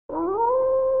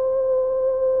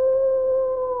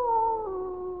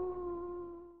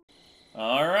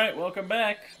welcome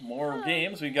back. More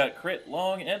games. We got Crit,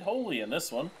 Long, and Holy in this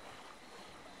one.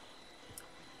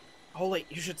 Holy,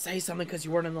 you should say something because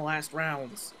you weren't in the last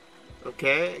rounds.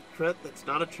 Okay, Crit, that's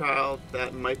not a child.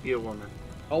 That might be a woman.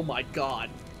 Oh my god.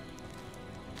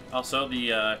 Also, the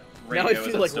Now radio I is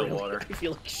feel at like Stillwater. really, I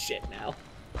feel like shit now.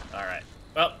 Alright.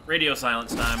 Well, radio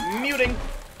silence time. Muting.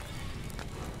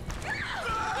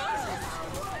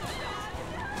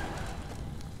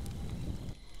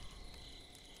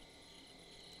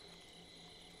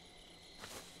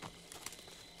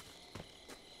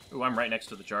 Ooh, I'm right next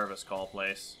to the Jarvis call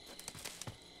place.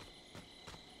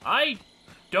 I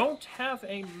don't have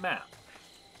a map.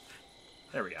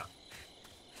 There we go.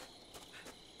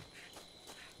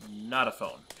 Not a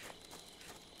phone.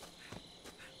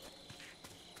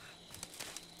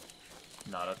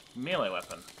 Not a melee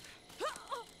weapon.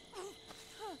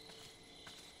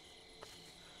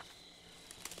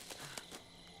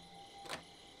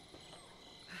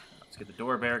 Let's get the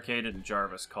door barricaded and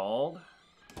Jarvis called.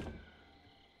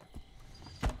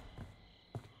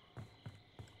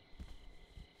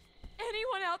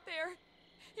 Anyone out there?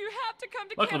 You have to come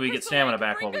to Luckily, Camp we get Crystal stamina Lake.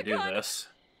 back Bring while we a do gun. this.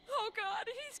 Oh god,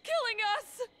 he's killing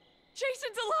us!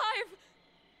 Jason's alive!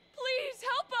 Please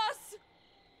help us!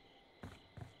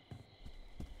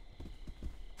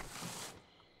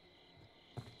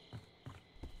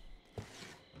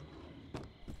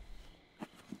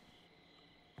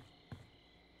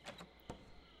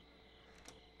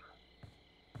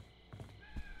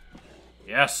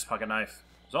 Yes, pocket knife.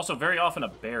 There's also very often a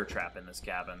bear trap in this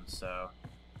cabin, so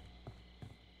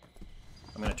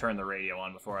I'm gonna turn the radio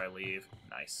on before I leave.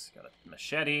 Nice. Got a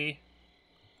machete.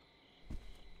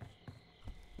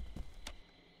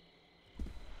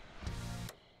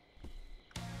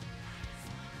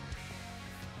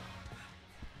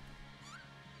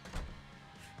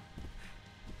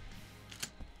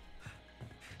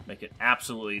 Make it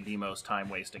absolutely the most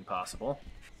time-wasting possible.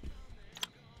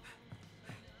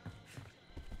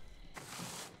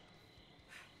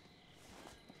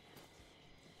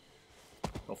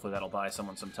 Hopefully that'll buy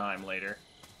someone some time later.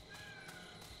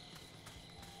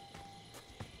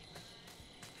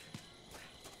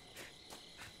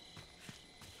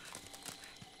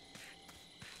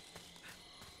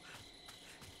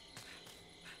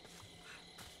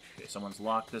 Okay, someone's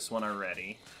locked this one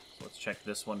already. So let's check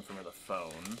this one from the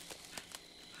phone.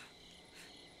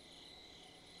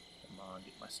 Come on,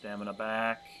 get my stamina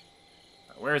back.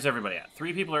 Right, where is everybody at?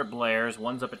 3 people are at Blair's,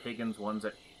 one's up at Higgins, one's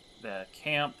at the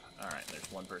camp. Alright,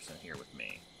 there's one person here with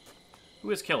me. Who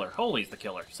is killer? Holy's the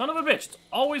killer. Son of a bitch, it's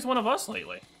always one of us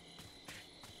lately.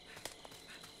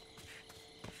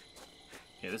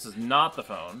 Okay, this is not the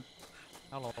phone.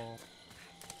 Hello.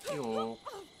 Yo.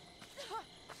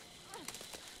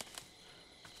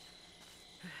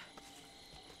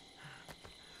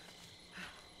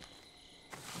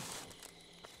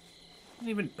 Didn't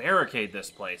even barricade this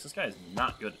place. This guy is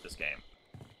not good at this game.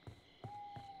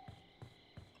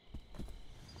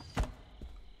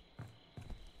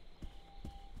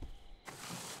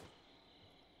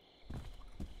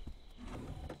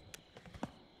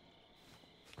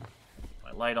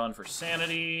 Light on for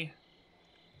sanity.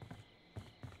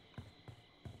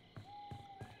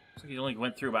 Looks like he only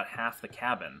went through about half the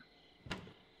cabin.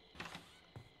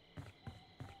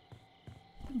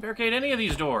 Didn't barricade any of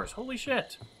these doors. Holy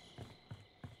shit.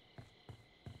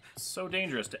 It's so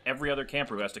dangerous to every other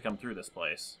camper who has to come through this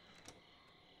place.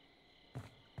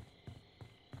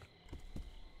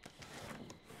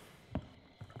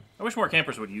 I wish more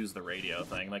campers would use the radio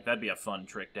thing. Like, that'd be a fun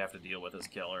trick to have to deal with as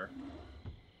killer.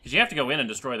 Because you have to go in and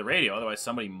destroy the radio, otherwise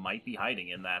somebody might be hiding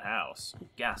in that house.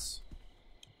 Guess.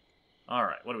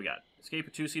 Alright, what do we got? Escape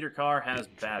a 2-seater car has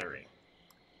battery.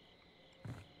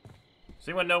 Does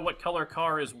anyone know what color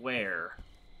car is where?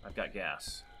 I've got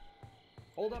gas.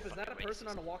 Hold up, is that a person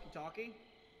on a walkie-talkie?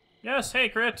 Yes, hey,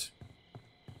 Crit!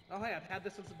 Oh hey, I've had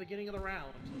this since the beginning of the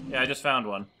round. Yeah, I just found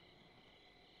one.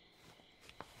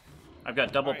 I've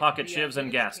got double pocket shivs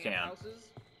and gas can. Houses.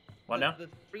 What now? The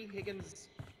 3 Higgins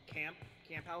camp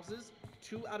houses,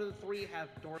 2 out of the 3 have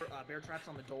bear traps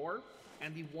on the door,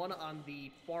 and the one on the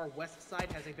far west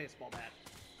side has a baseball bat.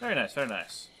 Very nice, very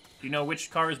nice. Do you know which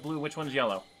car is blue, which one's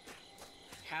yellow?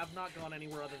 Have not gone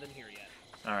anywhere other than here yet.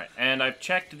 Alright, and I've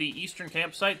checked the eastern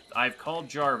campsite. I've called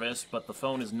Jarvis, but the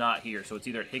phone is not here, so it's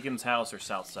either at Higgins' house or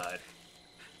south side.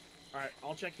 Alright,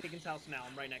 I'll check Higgins' house now.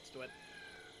 I'm right next to it.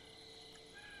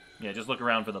 Yeah, just look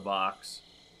around for the box.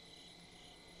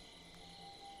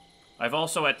 I've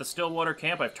also, at the Stillwater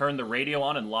camp, I've turned the radio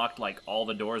on and locked, like, all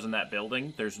the doors in that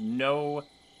building. There's no...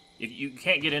 You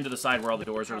can't get into the side where all the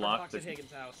doors are locked. Box at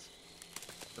Higgins' house.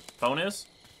 The phone is?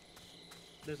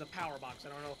 There's a power box. I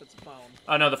don't know if it's a phone.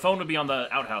 Oh, no, the phone would be on the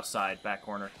outhouse side, back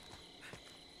corner.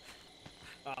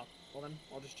 Oh, well then,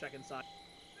 I'll just check inside.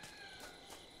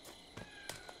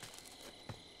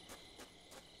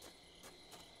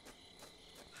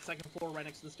 Second floor, right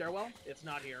next to the stairwell. It's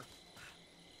not here.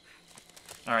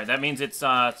 Alright, that means it's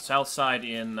south side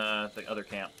in the other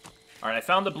camp. Alright, I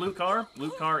found the blue car. Blue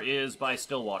car is by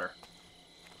Stillwater.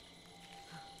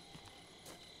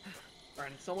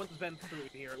 Alright, someone's been through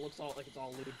here. It looks like it's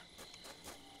all looted.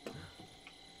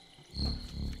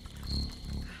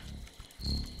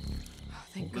 Oh,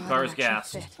 thank Blue God car I'm is actually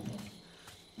gassed. fit.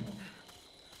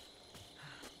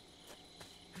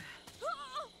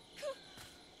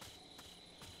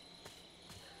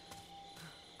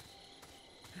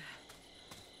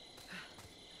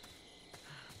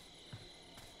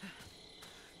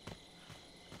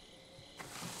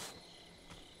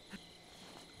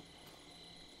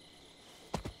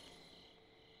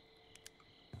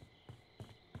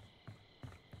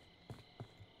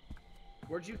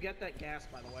 Where'd you get that gas,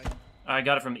 by the way? I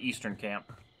got it from the eastern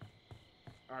camp.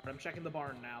 Alright, I'm checking the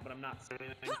barn now, but I'm not seeing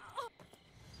anything.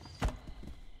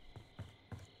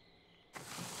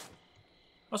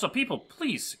 Also, people,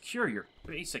 please secure your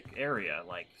basic area.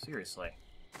 Like, seriously.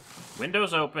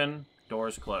 Windows open,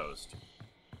 doors closed.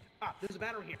 Ah, there's a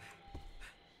battery here.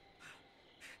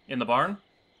 In the barn?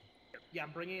 Yeah,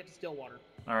 I'm bringing it to Stillwater.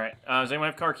 Alright, does anyone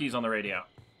have car keys on the radio?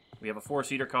 We have a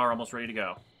 4-seater car almost ready to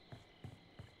go.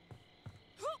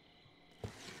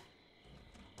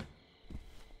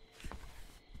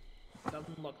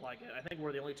 Doesn't look like it. I think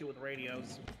we're the only two with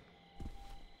radios.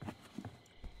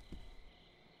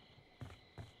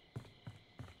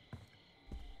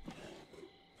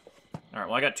 Alright,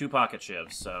 well I got 2 pocket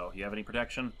shivs, so you have any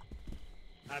protection?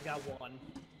 I've got one.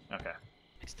 Okay.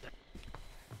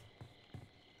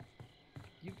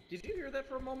 Did you hear that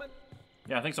for a moment?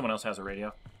 Yeah, I think someone else has a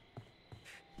radio.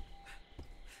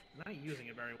 I'm not using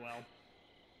it very well.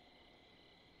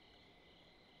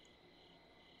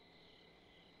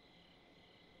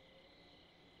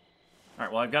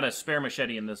 Alright, well I've got a spare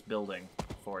machete in this building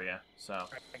for you, so...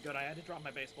 Alright, good. I had to drop my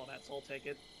baseball bat, so I'll take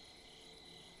it.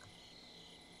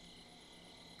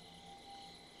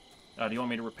 Do you want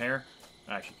me to repair?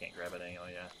 I actually can't grab it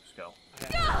anyway, yeah. Just go.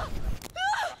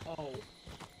 Oh.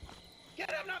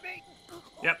 Get him, not me!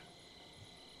 Yep.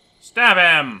 Stab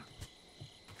him!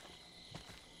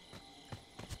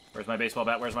 Where's my baseball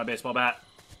bat? Where's my baseball bat?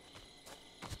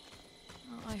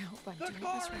 Oh, I hope I'm The doing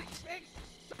car this is right. big,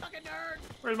 sucking nerd!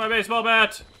 Where's my baseball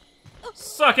bat?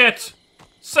 Suck it!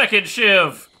 Second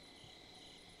shiv!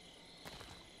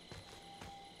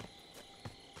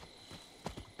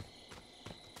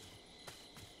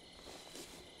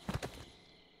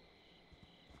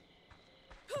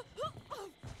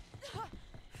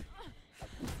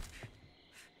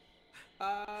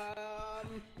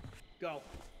 Go.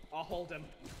 I'll hold him.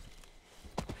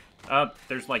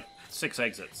 There's like 6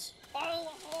 exits.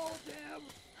 I'll hold him!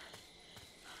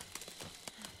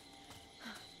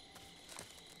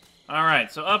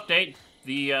 Alright, so update.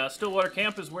 The Stillwater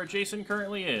camp is where Jason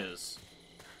currently is.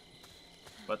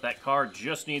 But that car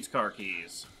just needs car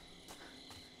keys.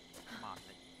 Come on.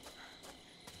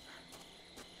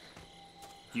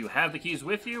 Do you have the keys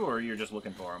with you, or you're just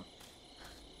looking for them?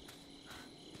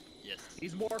 Yes.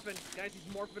 He's morphing. Guys,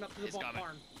 he's morphing up to the He's coming.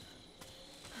 barn.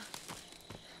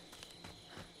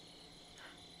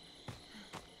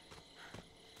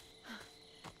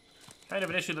 Kind of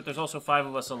an issue that there's also 5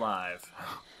 of us alive.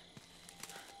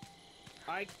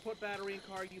 I put battery in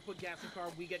car, you put gas in car,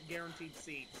 we get guaranteed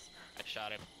seats. I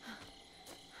shot him.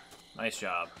 Nice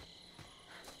job.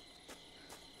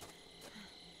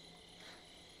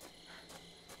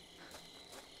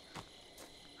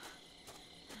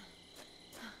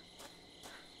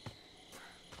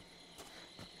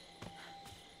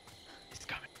 He's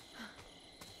coming.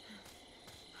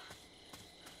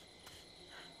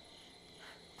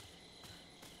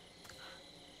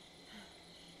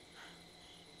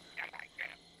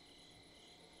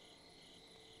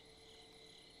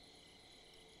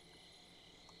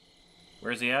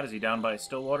 Where's he at? Is he down by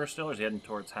Stillwater still, or is he heading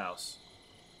towards house?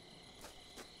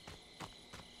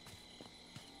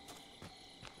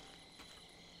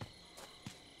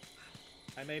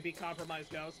 I may be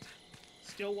compromised, Ghost.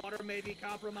 Stillwater may be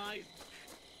compromised.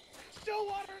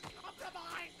 Stillwater's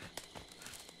compromised!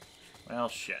 Well,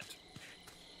 shit.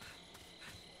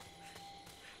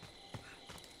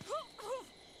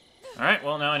 Alright,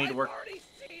 well now I need to work... I've already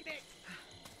seen it!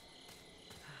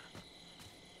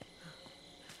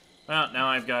 Well, now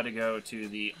I've got to go to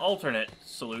the alternate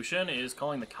solution, is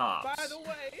calling the cops. By the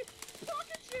way,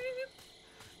 pocket chief!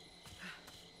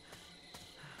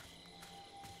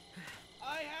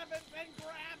 I been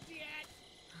grabbed yet.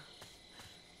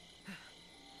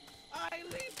 I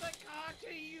leave the car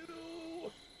to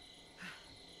you.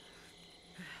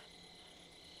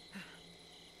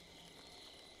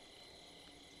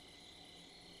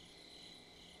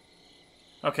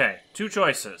 Okay, two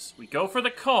choices. We go for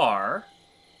the car.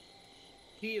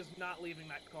 He is not leaving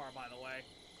that car, by the way.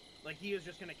 Like, he is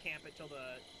just gonna camp it till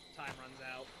the time runs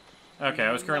out. Okay,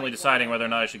 I was currently deciding whether or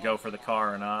not I should go for the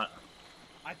car or not.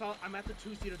 I'm at the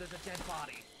two-seater, there's a dead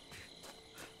body.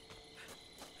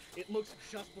 It looks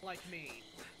just like me.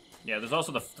 Yeah, there's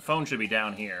also the phone should be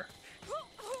down here.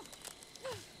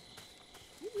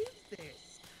 Who is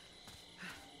this?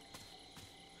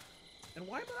 And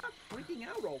why am I not freaking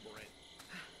out over it?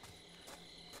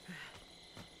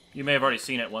 You may have already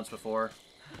seen it once before.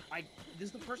 This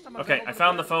is the first time I've Okay, been I over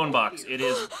found to the phone Blair's box. Cove It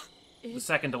is the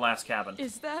second to last cabin.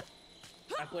 Is that?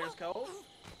 at Blair's Cove?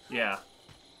 Yeah.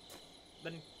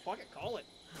 Then fuck it, call it.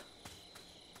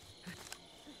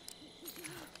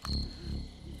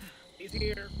 He's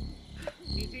here.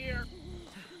 He's here.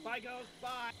 Bye, Ghost.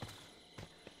 Bye.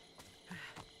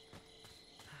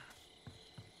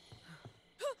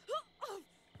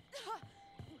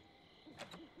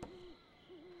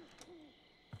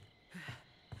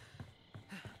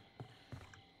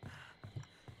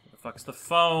 The fuck's the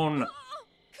phone?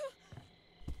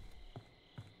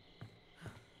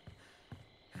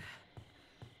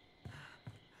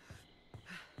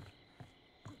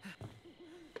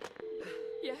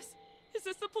 Yes. Is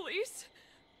this the police?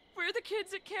 We're the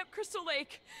kids at Camp Crystal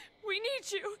Lake. We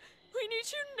need you. We need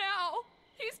you now.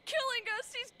 He's killing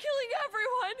us. He's killing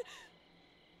everyone.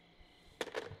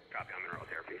 Copy, I'm in road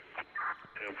therapy.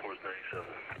 Air Force 97.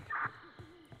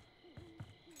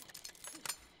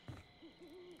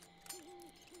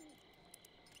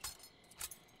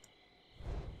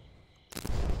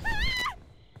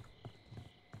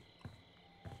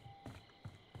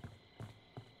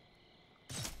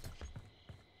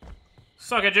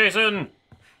 Suck it, Jason!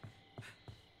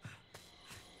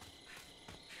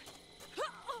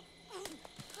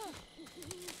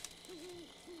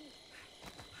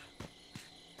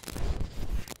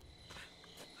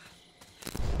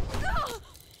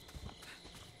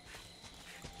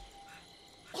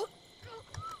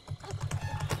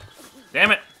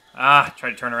 Damn it! Ah,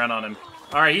 tried to turn around on him.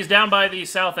 Alright, he's down by the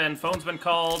south end. Phone's been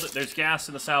called. There's gas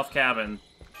in the south cabin.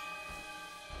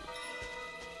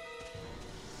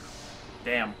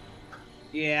 Damn.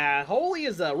 Yeah, Holy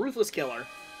is a ruthless killer.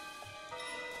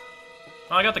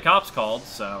 Well, I got the cops called,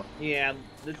 so... Yeah,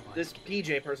 this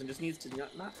PJ person just needs to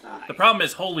not die. The problem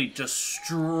is Holy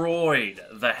destroyed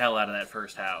the hell out of that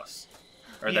first house.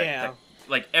 Or Yeah.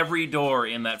 Like, every door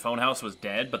in that phone house was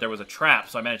dead, but there was a trap,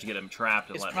 so I managed to get him trapped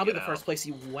and It's let probably me the get first out. place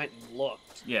he went and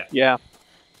looked. Yeah. Yeah.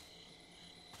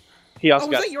 He also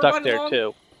was got that your stuck body, there Long?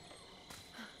 too.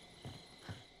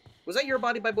 Was that your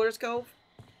body by Blair's Cove?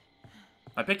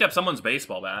 I picked up someone's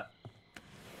baseball bat.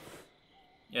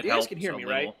 It You guys helped can hear a me,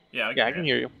 little. right? Yeah, Yeah, I can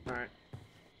hear you. Alright.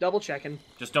 Double checking.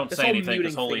 Just don't This say whole anything,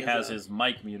 because muting Holy thing is has a- his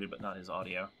mic muted, but not his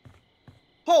audio.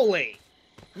 Holy!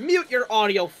 Mute your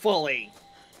audio fully!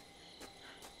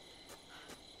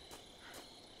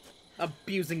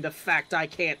 Abusing the fact I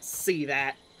can't see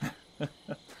that.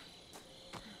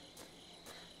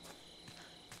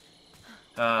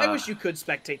 I wish you could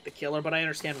spectate the killer, but I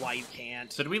understand why you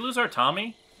can't. So did we lose our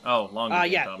Tommy? Oh, Long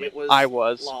became Yeah, Tommy. it was I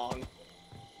was. long.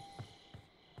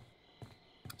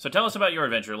 So tell us about your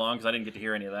adventure, Long, because I didn't get to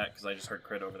hear any of that, because I just heard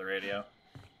Crit over the radio.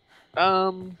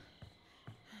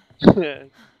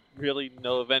 Really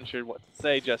no adventure what to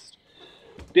say, just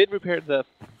did repair the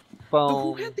But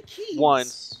phone who had the keys?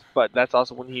 once, but that's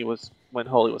also when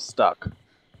Holy was stuck.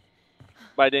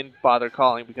 But I didn't bother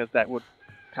calling because that would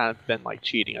kind of been like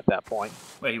cheating at that point.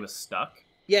 Wait, he was stuck?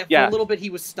 Yeah, for Yeah. a little bit he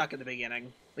was stuck at the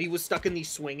beginning. He was stuck in the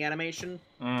swing animation.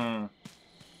 Mm.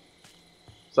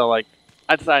 So like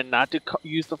I decided not to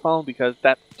use the phone because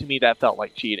that to me that felt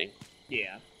like cheating.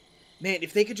 Yeah. Man,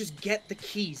 if they could just get the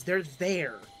keys, they're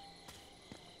there.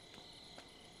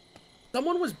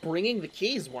 Someone was bringing the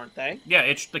keys, weren't they?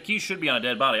 Yeah, the key should be on a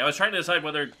dead body. I was trying to decide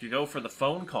whether to go for the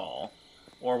phone call,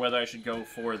 or whether I should go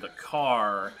for the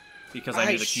car, because I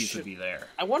knew the keys would be there.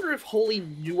 I wonder if Holy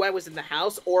knew I was in the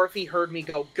house, or if he heard me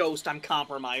go, Ghost, I'm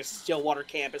compromised. Stillwater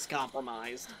Camp is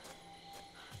compromised.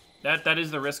 That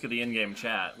is the risk of the in-game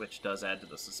chat, which does add to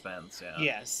the suspense, yeah.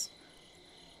 Yes.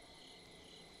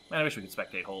 Man, I wish we could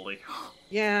spectate Holy.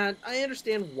 Yeah, I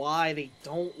understand why they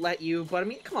don't let you, but I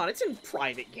mean, come on, it's in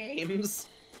private games.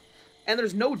 And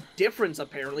there's no difference,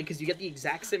 apparently, because you get the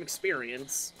exact same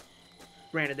experience.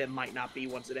 Granted, it might not be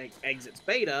once it exits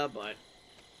beta, but...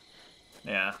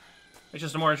 Yeah. It's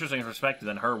just a more interesting perspective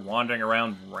than her wandering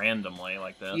around randomly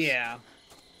like this. Yeah.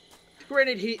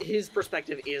 Granted, his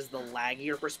perspective is the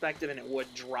laggier perspective, and it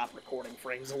would drop recording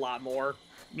frames a lot more.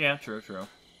 Yeah, true, true.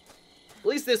 At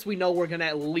least this, we know we're gonna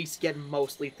at least get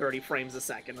mostly 30 frames a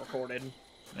second recorded.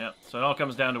 Yeah, so it all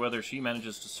comes down to whether she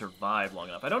manages to survive long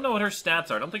enough. I don't know what her stats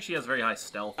are. I don't think she has very high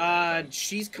stealth.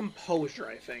 She's composure,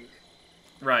 I think.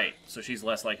 Right, so she's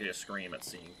less likely to scream at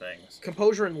seeing things.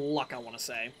 Composure and luck, I want to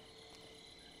say.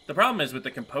 The problem is with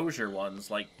the composure ones,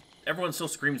 like, everyone still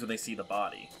screams when they see the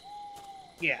body.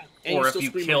 Yeah. And Or if still you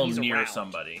scream kill when he's near around.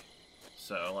 somebody.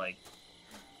 So, like...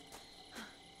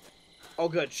 Oh,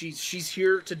 good. She's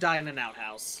here to die in an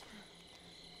outhouse.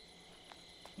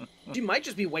 She might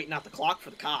just be waiting out the clock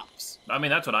for the cops. I mean,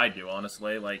 that's what I'd do,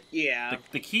 honestly. Like, Yeah.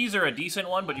 the keys are a decent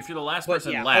one, but if you're the last But,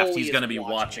 person yeah, left, Holy he's is going to be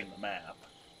watching watching it. the map.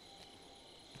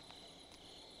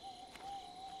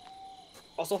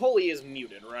 Also, Holy is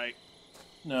muted, right?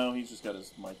 No, he's just got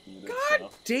his mic muted. God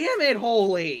So. damn it,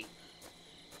 Holy!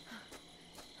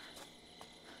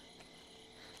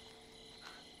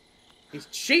 He's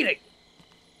cheating!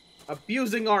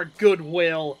 Abusing our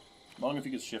goodwill! Long if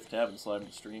you could shift tab and slide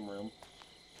into stream room.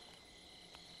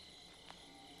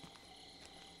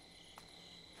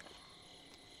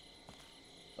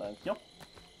 Thank you.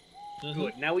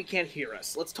 Good, now he can't hear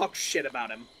us. Let's talk shit about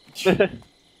him.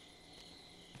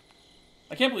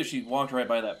 I can't believe she walked right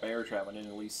by that bear trap and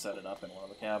didn't at least set it up in one of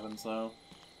the cabins, though.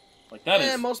 Like, that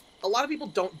is... A lot of people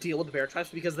don't deal with the bear traps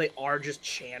because they are just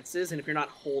chances, and if you're not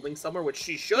holding somewhere, which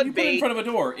she If should you put it in be, front of a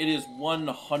door, it is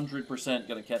 100%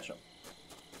 gonna catch him.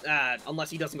 unless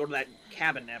he doesn't go to that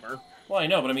cabin ever. Well, I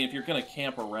know, but I mean, if you're gonna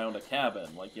camp around a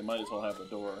cabin, like, you might as well have the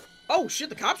door. Oh shit,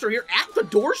 the cops are here at the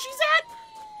door she's at?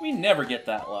 We never get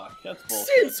that luck. That's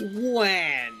bullshit. Since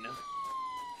when?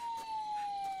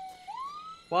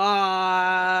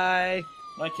 Bye.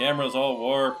 My camera's all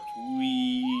warped.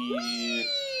 Whee!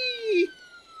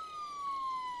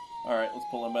 Alright, let's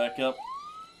pull him back up.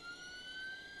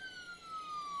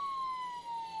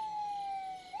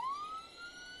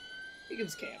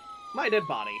 Higgins camp. My dead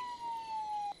body.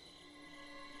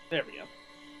 There we go.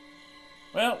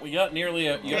 Well, we got nearly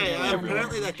a... Yeah,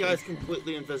 apparently that guy's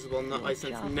completely invisible and that my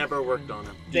sense never worked on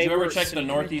him. Did you ever were check the secret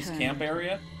northeast camp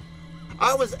area?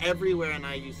 I was everywhere and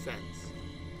I used sense.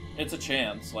 It's a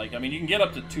chance. Like, I mean, you can get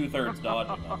up to 2/3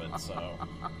 dodging of it, so...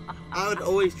 I would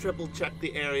always triple check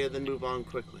the area, then move on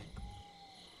quickly.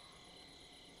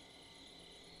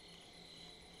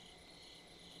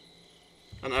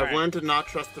 And I've Alright. learned to not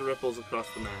trust the ripples across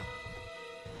the map.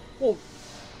 Well,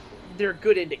 they're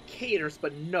good indicators,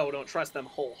 but no, don't trust them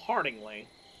wholeheartedly.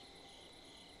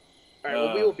 Alright,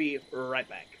 well, we will be right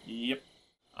back. Yep.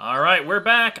 Alright, we're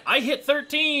back. I hit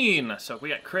 13! So we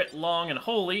got Crit, Long, and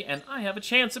Holy, and I have a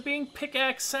chance of being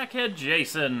Pickaxe Sackhead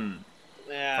Jason.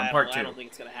 From part I 2. don't think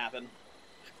it's gonna happen.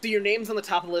 So your name's on the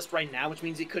top of the list right now, which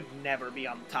means you could never be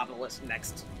on the top of the list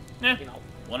next. Eh, You know.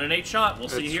 1 in 8 shot. We'll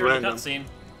see It's here in the random. cutscene.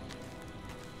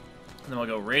 And then we'll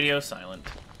go radio silent.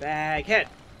 Baghead.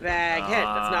 Baghead.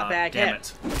 That's not Damn Baghead.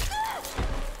 it.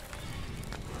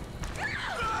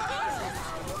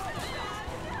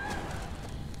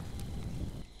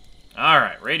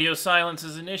 Alright, radio silence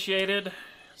is initiated.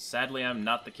 Sadly, I'm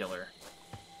not the killer.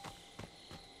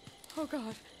 Oh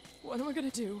god, what am I gonna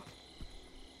do?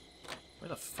 Where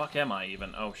the fuck am I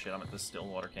even? Oh shit, I'm at this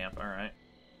Stillwater camp. Alright.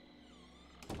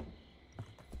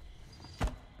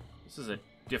 This is a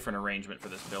different arrangement for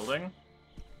this building.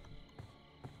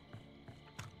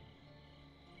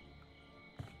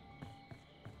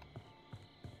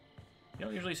 You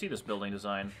don't usually see this building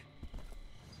design.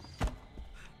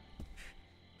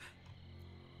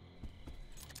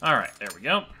 Alright, there we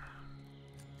go.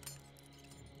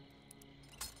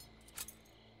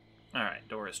 Alright,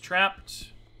 door is trapped.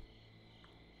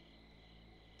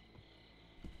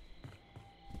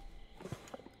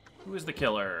 Who is the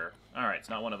killer? Alright, it's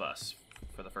not one of us.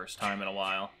 For the first time in a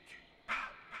while.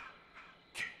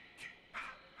 It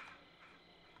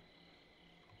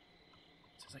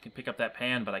says I can pick up that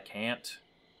pan, but I can't.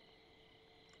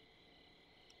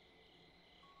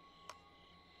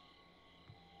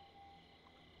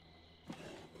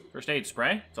 First aid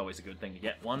spray. It's always a good thing to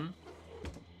get one.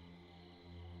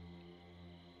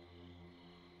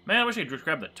 Man, I wish I could just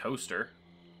grab the toaster.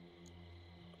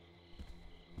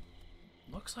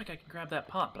 Looks like I can grab that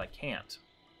pot, but I can't.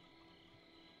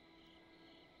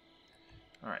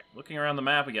 Alright, looking around the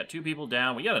map, we got 2 people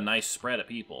down. We got a nice spread of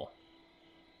people.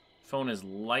 Phone is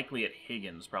likely at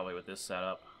Higgins, probably, with this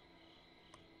setup.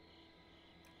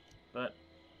 But,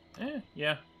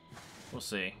 yeah. We'll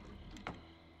see.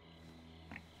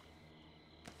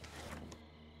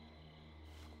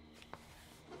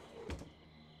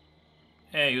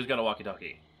 Hey, who's got a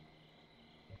walkie-talkie?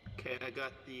 Okay, I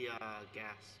got the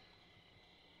gas.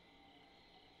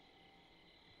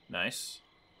 Nice.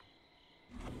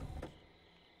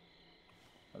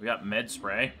 I've got med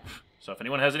spray, so if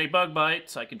anyone has any bug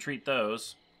bites, I can treat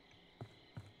those.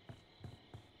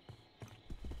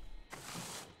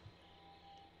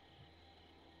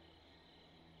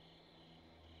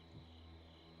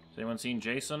 Has anyone seen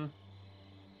Jason?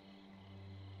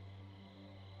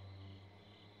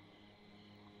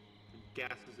 The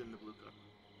gas is in the blue car.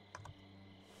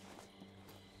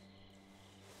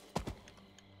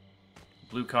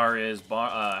 Blue car is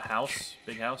house,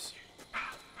 big house.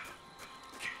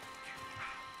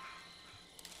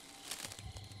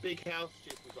 Big house,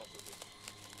 Jason's also here.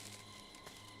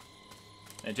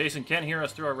 And Jason can hear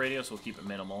us through our radio, so we'll keep it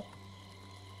minimal.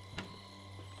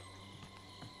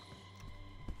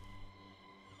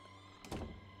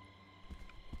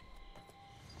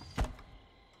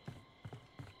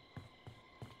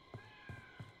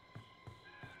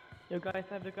 You guys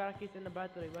have the car keys in the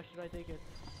battery. Where should I take it?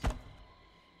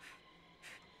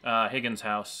 Higgins'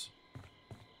 house.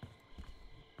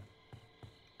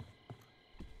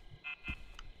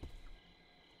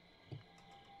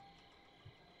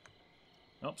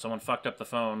 Oh, someone fucked up the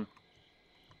phone.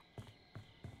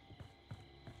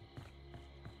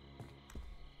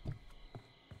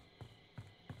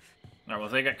 Alright, well,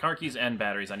 if they got car keys and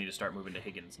batteries, I need to start moving to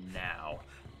Higgins now.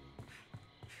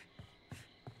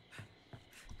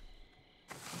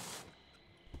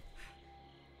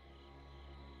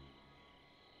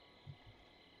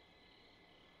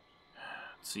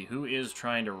 Let's see, who is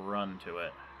trying to run to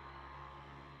it?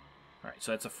 Alright,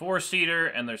 so that's a 4-seater,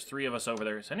 and there's 3 of us over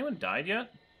there. Has anyone died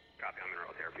yet? Copy, I'm in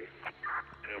row therapy.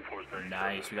 10-4's 97.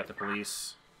 Nice, we got the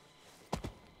police.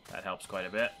 That helps quite a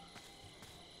bit.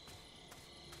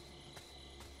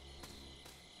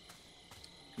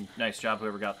 Nice job,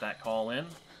 whoever got that call in.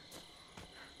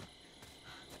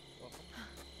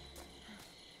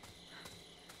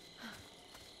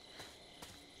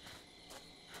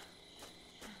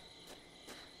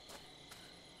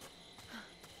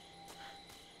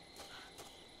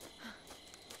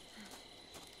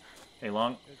 Hey,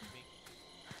 Long.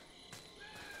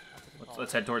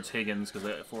 Let's head towards Higgins, because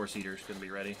the 4-seater's going to be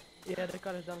ready. Yeah, the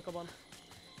car is done. Come on.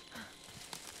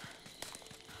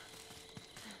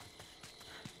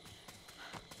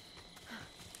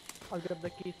 I'll grab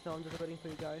the keys now. I'm just waiting for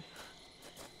you guys.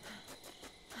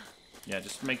 Yeah,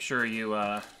 just make sure you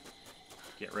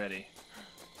get ready.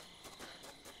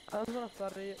 I don't wanna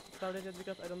start it yet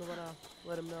because I don't wanna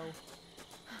let him know.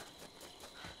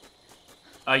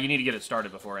 You need to get it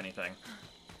started before anything.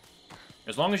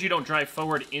 As long as you don't drive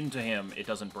forward into him, it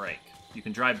doesn't break. You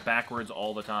can drive backwards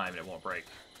all the time and it won't break.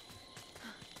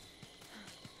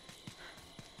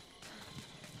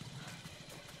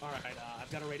 Alright, I've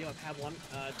got a radio. I've had one.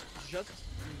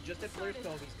 Just at Blair's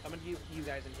Cove. He's coming to you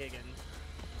guys in Higgins.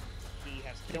 He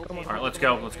has killed him. Alright, let's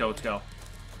go, let's go, let's go.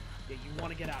 Yeah, you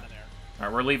want to get out of there.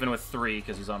 Alright, we're leaving with 3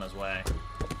 because he's on his way.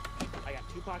 I got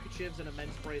 2 pocket shivs and a med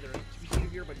spray. There are 2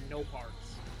 here, but no parts.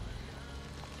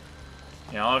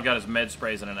 Yeah, all I've got is med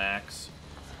sprays and an axe.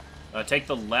 Take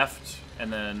the left,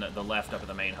 and then the left up at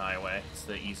the main highway. It's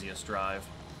the easiest drive.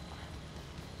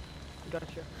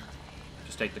 Gotcha.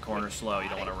 Just take the corner slow, you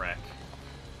don't want to wreck.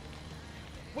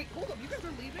 Wait, hold up. You guys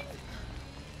are leaving?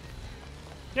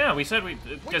 Yeah, we said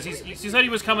because he said he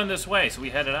was coming this way, so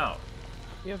we headed out.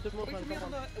 You have to move on,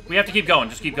 come on. We have to keep going,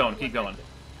 just keep going, keep going.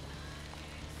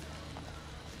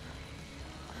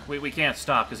 We can't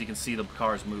stop because he can see the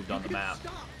cars moved on the map.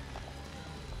 Stop.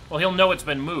 Well, he'll know it's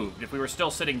been moved. If we were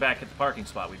still sitting back at the parking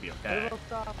spot, we'd be okay. We will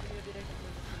stop. We will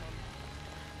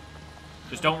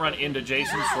Just don't run into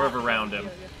Jason, swerve around him.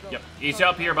 go. Yep, he's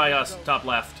up here by us, top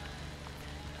left.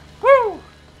 Woo!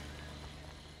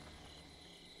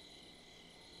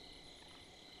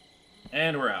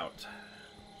 And we're out.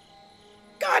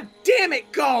 God damn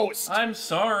it, Ghost! I'm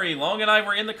sorry, Long and I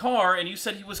were in the car, and you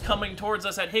said he was coming towards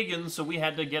us at Higgins, so we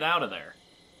had to get out of there.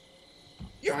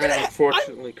 You're I gonna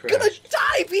unfortunately I'm gonna crashed.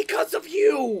 die because of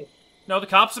you! No, the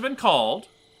cops have been called,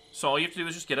 so all you have to do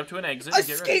is just get up to an exit and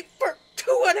get ready. Escape for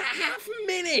 2.5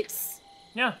 minutes!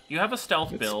 Yeah, you have a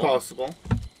stealth It's build. possible.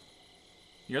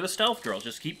 You're the stealth girl.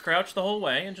 Just keep crouched the whole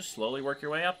way and just slowly work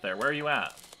your way up there. Where are you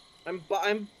at? I'm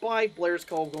by Blair's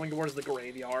Cove going towards the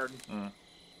graveyard.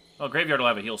 Well, Graveyard will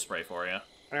have a heal spray for you.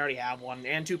 I already have one,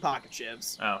 and 2 pocket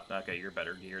shivs. Oh, okay, you're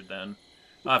better geared then.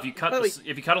 If you cut By the way-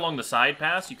 if you cut along the side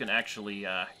paths, you can actually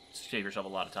save yourself a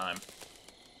lot of time.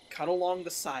 Cut along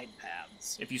the side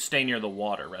paths. If you stay near the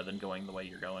water rather than going the way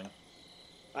you're going.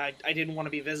 I didn't want to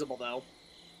be visible, though.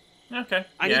 Okay.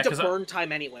 I yeah, need to 'cause burn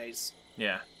time anyways.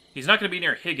 yeah, He's not going to be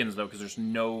near Higgins, though, because there's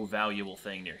no valuable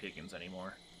thing near Higgins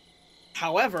anymore.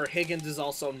 However, Higgins is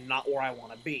also not where I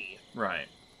want to be. Right.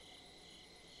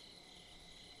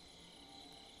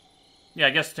 Yeah, I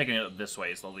guess taking it this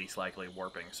way is the least likely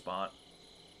warping spot.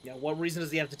 Yeah, what reason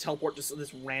does he have to teleport to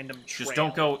this random trail? Just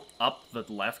don't go up the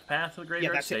left path of the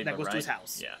graveyard. Yeah, that's stay it. That to goes the to his right.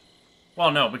 house. Yeah.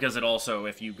 Well, no, because it also,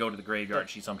 if you go to the graveyard,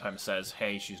 she sometimes says,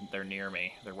 hey, they're near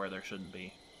me. They're where they shouldn't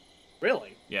be.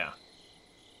 Really? Yeah.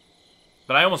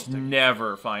 But I almost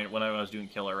never find, when I was doing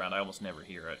Killer Round, I almost never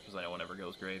hear it, because no one ever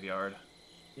goes graveyard.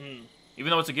 Mm. Even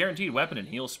though it's a guaranteed weapon in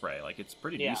heal spray, like, it's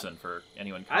pretty decent for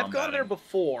anyone combating. I've gone there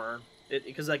before,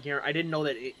 because I didn't know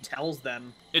that it tells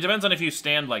them. It depends on if you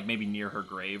stand, like, maybe near her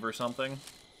grave or something.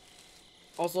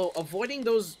 Also, avoiding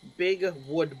those big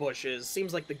wood bushes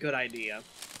seems like the good idea.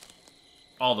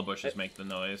 All the bushes make the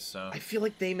noise, so... I feel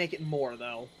like they make it more,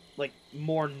 though. Like,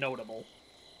 more notable.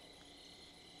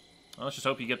 Well, let's just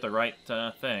hope you get the right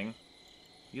thing.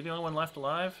 You the only one left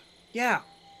alive? Yeah.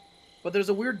 But there's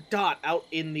a weird dot out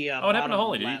in the oh, what happened to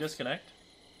Holy? left. Did he disconnect?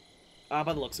 By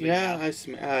the looks of it, Yeah,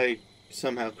 I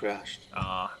somehow crashed.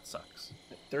 Ah, it sucks.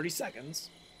 30 seconds.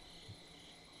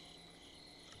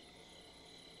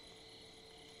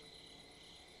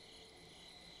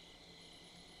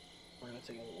 We're gonna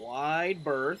take a wide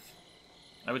berth.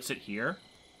 I would sit here.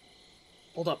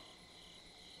 Hold up.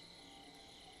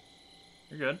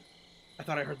 You're good. I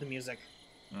thought I heard the music.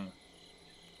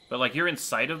 But, like, you're in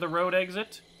sight of the road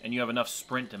exit, and you have enough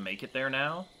sprint to make it there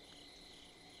now.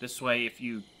 This way, if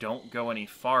you don't go any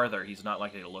farther, he's not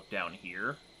likely to look down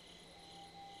here.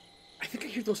 I think I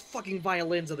hear those fucking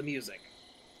violins of the music.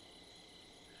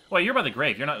 Well, you're by the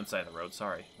grave. You're not inside the road.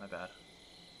 Sorry. My bad.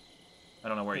 I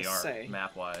don't know where Let's you are, say.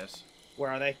 map-wise. Where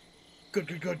are they? Good,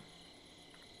 good, good.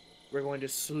 We're going to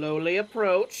slowly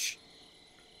approach.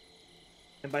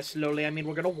 And by slowly, I mean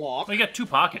we're gonna walk. Well, you got 2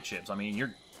 pocket shivs. I mean,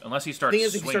 you're... Unless he starts Thing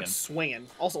is, swinging. if he starts swinging.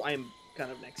 Also, I am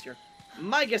kind of next here.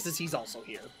 My guess is he's also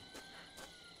here.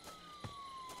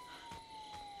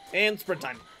 And sprint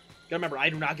time. Gotta remember, I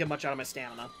do not get much out of my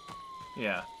stamina.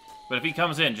 Yeah. But if he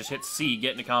comes in, just hit C,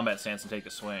 get into combat stance, and take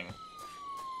a swing.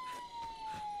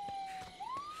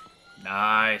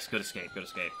 Nice. Good escape. Good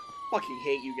escape. Fucking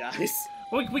hate you guys.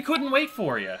 Well, we couldn't wait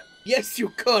for you. Yes, you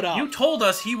could have. You told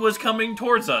us he was coming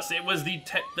towards us. It was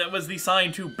that was the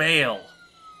sign to bail.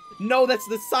 No, that's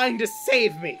the sign to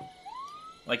save me.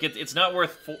 Like, it's not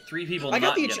worth 3 people I got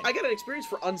not getting... I got an experience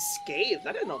for unscathed.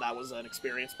 I didn't know that was an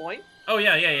experience point. Oh,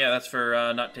 yeah. That's for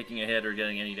not taking a hit or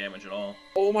getting any damage at all.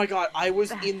 Oh my god, I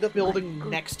was in the building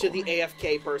next to the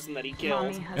AFK person that he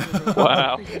killed.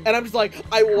 Wow. And I'm just like,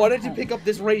 I wanted to pick up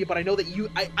this radio, but I know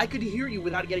that I could hear you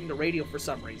without getting the radio for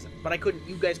some reason. But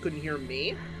you guys couldn't hear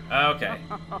me. Okay.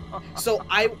 So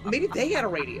maybe they had a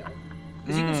radio.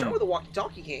 Because you can start with a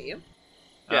walkie-talkie, can't you?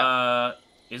 Yeah.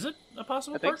 Is it a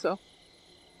possible I think perk? so.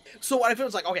 So what I feel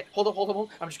is like, okay, hold on.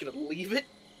 I'm just gonna leave it.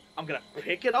 I'm gonna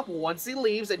pick it up once he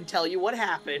leaves and tell you what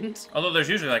happened. Although there's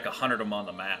usually like 100 of them on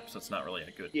the map, so it's not really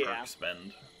a good Yeah. perk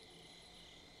spend.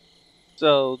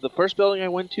 So the first building I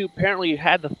went to apparently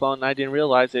had the phone, and I didn't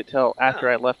realize it till after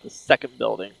I left the second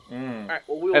building, Alright,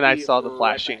 well, we'll and I be saw the right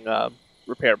flashing back.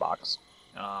 repair box.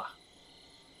 Ah.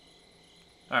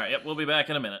 Alright, yep, we'll be back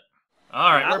in a minute.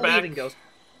 Alright, we're Not back. leaving, Ghost.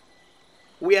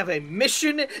 We have a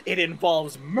mission, it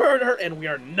involves murder, and we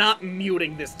are not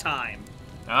muting this time.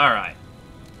 Alright.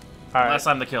 All right. Unless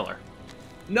I'm the killer.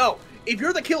 No, if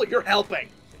you're the killer, you're helping.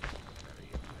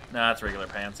 Nah, it's regular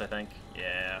pants, I think.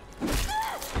 Yeah.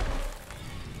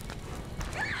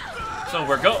 So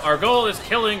our goal is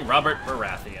killing Robert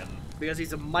Baratheon. Because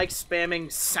he's a mic spamming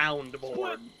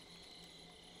soundboard.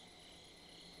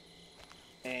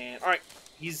 And, alright,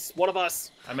 he's one of us.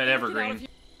 I'm at Evergreen.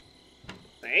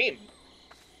 Same.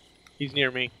 He's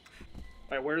near me.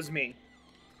 Alright, where's me?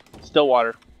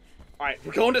 Stillwater. Alright,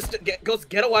 we're going to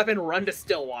get a weapon, run to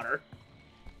Stillwater.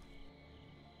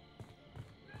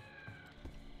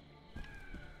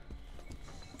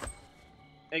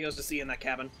 Hey, goes to see you in that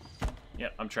cabin.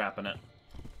 Yep, I'm trapping it.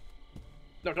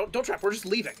 No, don't trap. We're just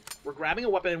leaving. We're grabbing a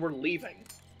weapon and we're leaving.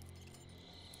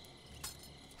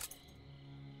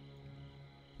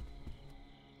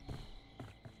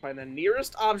 Find the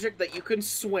nearest object that you can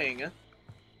swing.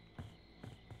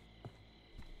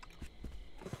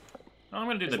 I'm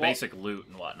going to do As the well- basic loot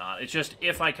and whatnot. It's just,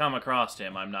 if I come across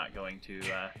him, I'm not going to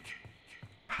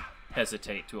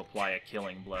hesitate to apply a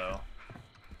killing blow.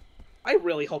 I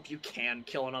really hope you can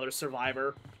kill another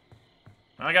survivor.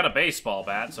 I got a baseball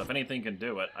bat, so if anything can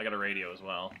do it, I got a radio as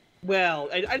well. Well,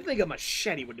 I think a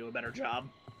machete would do a better job.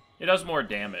 It does more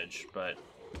damage, but...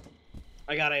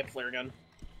 I got a flare gun.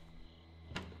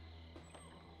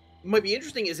 Might be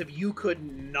interesting is if you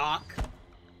could knock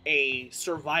a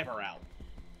survivor out.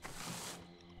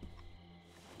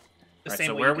 The Alright, same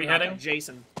so way where you are we can knock out heading?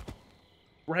 Jason.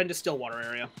 We're heading to Stillwater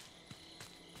area.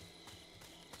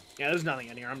 Yeah, there's nothing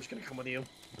in here. I'm just gonna come with you.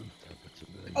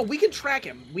 Oh, we can track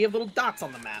him. We have little dots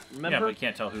on the map, remember? Yeah, but we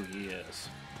can't tell who he is.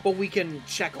 But we can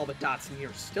check all the dots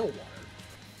near Stillwater.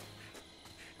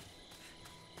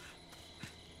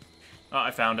 Oh,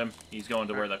 I found him. He's going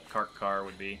to where the cart car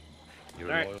would be. Your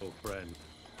Alright. loyal friend.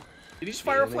 Did he just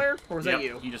fire a flare? Or was Yep, that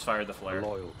you? he just fired the flare.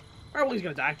 Loyal. Alright, well, he's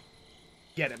gonna die.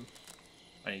 Get him.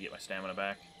 I need to get my stamina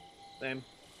back. Same.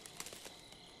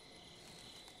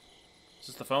 Is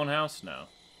this the phone house? No.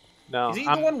 No. Is he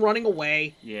the one running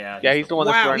away? Yeah. Yeah, he's the one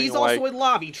that's Wow, running he's away. also a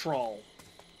lobby troll.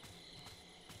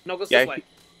 No, goes Yeah, this way.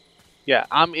 Yeah,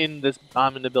 I'm in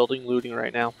the building looting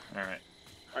right now. Alright.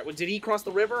 Alright, well, did he cross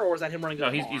the river, or was that him running to No,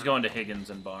 the he's barn? going to Higgins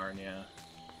and Barn, yeah.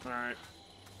 Alright.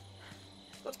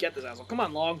 Let's get this asshole. Come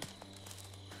on, Long.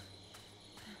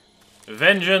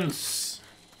 Vengeance!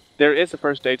 There is a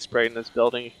first aid spray in this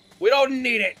building. We don't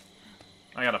need it!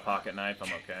 I got a pocket knife,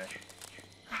 I'm okay.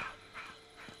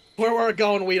 Where we're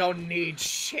going, we don't need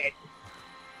shit.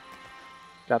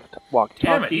 Got to walk.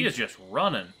 Damn it, he is just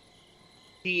running.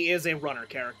 He is a runner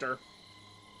character.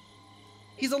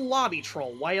 He's a lobby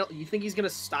troll. Why else? You think he's gonna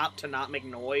stop to not make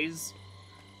noise?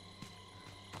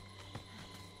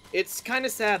 It's kind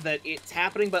of sad that it's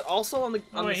happening, but also on the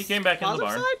Oh, wait, he came back in the positive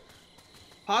barn. side.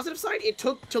 Positive side, it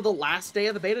took till the last day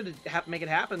of the beta to make it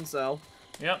happen. So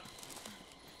Yep.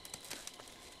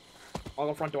 I'll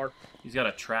go front door. He's got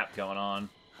a trap going on.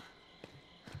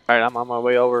 Alright, I'm on my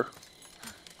way over.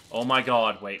 Oh my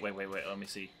god, wait, let me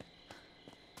see.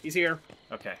 He's here.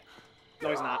 Okay. No,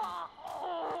 he's not.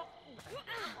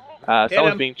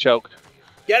 Someone's him. being choked.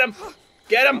 Get him!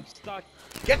 Get him! Stuck.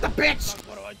 Get the bitch!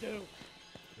 What do I do?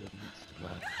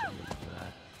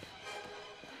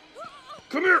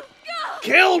 Come here!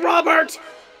 Kill Robert!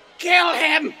 Kill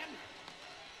him!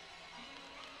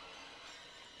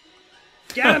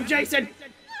 Get him, Jason!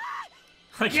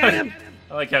 Get him!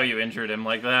 I like how you injured him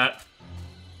like that.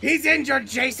 He's injured,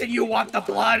 Jason! You want the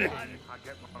blood!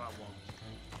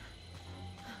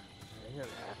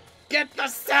 Get the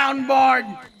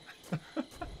soundboard!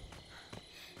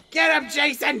 Get him,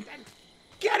 Jason!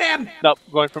 Get him! Nope,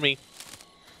 going for me.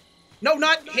 No,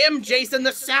 not him, Jason,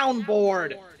 the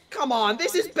soundboard! Come on,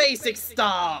 this is basic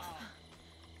stuff!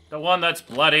 The one that's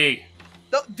bloody.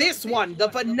 This one, the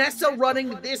Vanessa running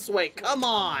this way, come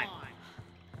on!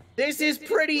 This is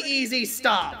pretty easy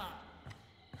stuff!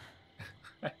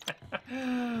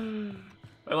 I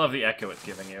love the echo it's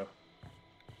giving you.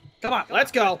 Come on,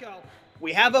 let's go!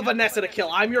 We have a Vanessa to kill,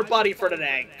 I'm your buddy for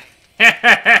today! Alright,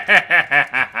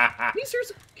 Can you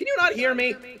seriously, can you not hear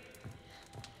me?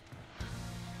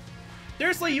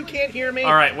 Seriously, you can't hear me?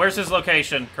 where's his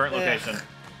location? Current location.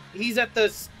 He's at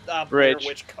the Bridge. Blair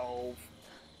Witch Cove.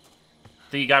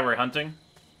 The guy we're hunting?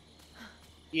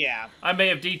 Yeah. I may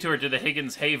have detoured to the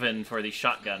Higgins Haven for the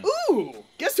shotgun. Ooh!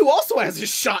 Guess who also has a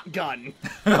shotgun?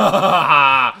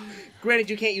 Granted,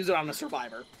 you can't use it on a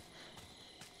survivor.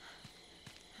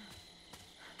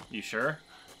 You sure?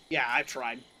 Yeah, I've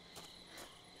tried.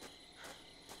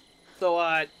 So,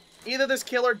 either this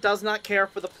killer does not care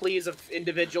for the pleas of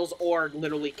individuals or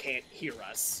literally can't hear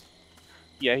us.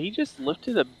 Yeah, he just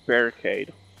lifted a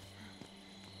barricade.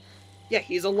 Yeah,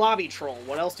 he's a lobby troll.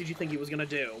 What else did you think he was gonna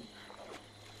do?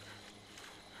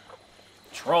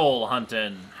 Troll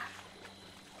hunting.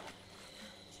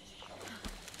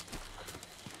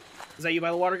 Is that you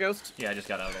by the water ghost? Yeah, I just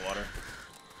got out of the water.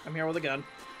 I'm here with a gun.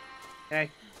 Hey.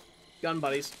 Gun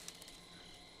buddies.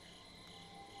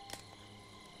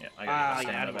 Yeah, I gotta get my yeah,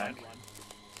 stamina run, back. run.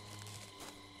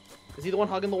 Is he the one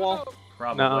hugging the wall?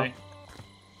 Probably. No.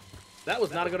 That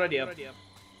was not a good idea.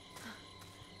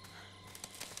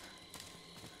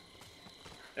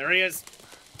 There he is.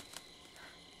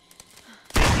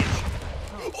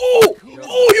 Oh!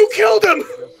 Oh, you killed him!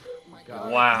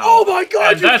 Wow. Oh my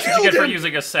god, And you that's what you killed get for him!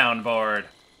 using a soundboard.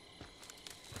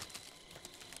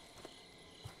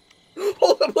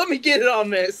 Hold on, let me get it on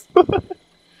this.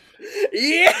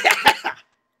 Yeah!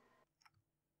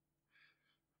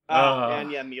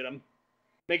 And yeah, mute him.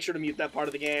 Make sure to mute that part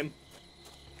of the game.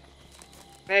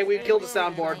 Hey, we killed the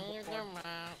soundboard.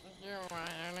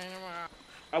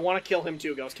 I want to kill him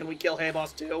too, Ghost. Can we kill Hey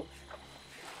Boss too?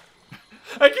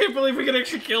 I can't believe we can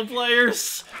actually kill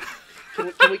players.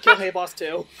 Can we kill Hey Boss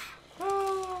too?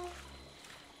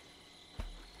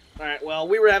 Alright, well,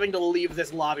 we were having to leave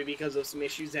this lobby because of some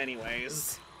issues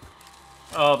anyways.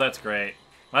 Oh, that's great.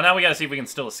 Well, now we gotta see if we can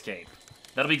still escape.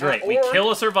 That'll be great. We or-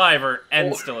 kill a survivor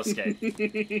and still escape.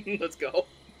 Let's go.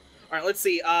 right, let's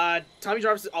see. Tommy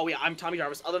Jarvis. Oh yeah, I'm Tommy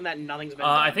Jarvis. Other than that, nothing's been done.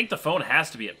 I think the phone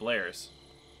has to be at Blair's.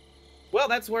 Well,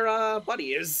 that's where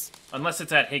Buddy is. Unless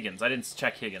it's at Higgins. I didn't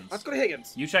check Higgins. Let's go to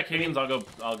Higgins. You check Higgins, I'll go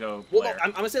Well, Blair. no,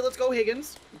 I'm gonna say let's go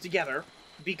Higgins together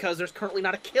because there's currently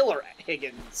not a killer at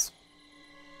Higgins.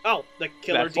 Oh, the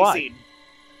killer That's why. DC'd.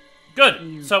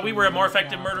 Good. So we were a more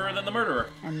effective murderer than the murderer.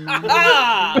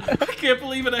 Ah! I can't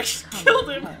believe it actually killed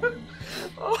him.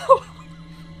 Oh.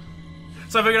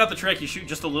 So I figured out the trick. You shoot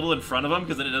just a little in front of them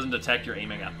because then it doesn't detect you're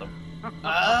aiming at them.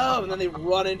 Oh, and then they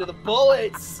run into the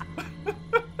bullets.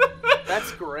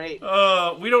 That's great.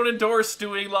 We don't endorse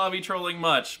doing lobby trolling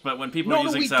much, but when people are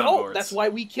using we soundboards... don't. That's why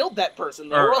we killed that person.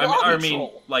 They were a lobby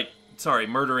troll. Sorry,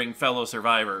 murdering fellow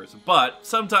survivors. But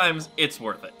sometimes it's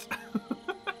worth it.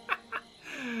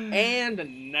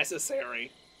 And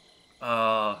necessary.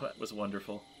 Oh, that was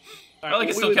wonderful. Right, I like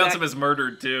it still counts him as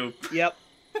murdered, too. Yep.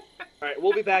 Alright,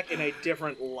 we'll be back in a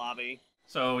different lobby.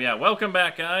 So, yeah, welcome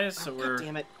back, guys. So God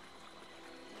damn it.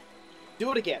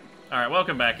 Do it again. Alright,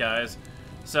 welcome back, guys.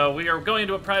 So, we are going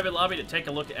into a private lobby to take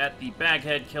a look at the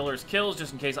Baghead Killer's kills,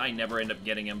 just in case I never end up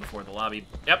getting him before the lobby.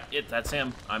 Yep, that's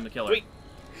him. I'm the killer. Sweet.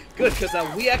 Good,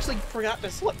 because we actually forgot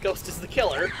to select Ghost as the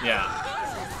killer.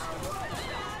 Yeah.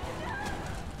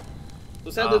 So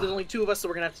sadly, there's only 2 of us, so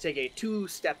we're going to have to take a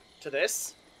 2-step to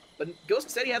this. But Ghost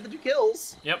said he had the 2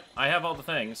 kills. Yep, I have all the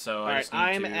things, so I Alright, just need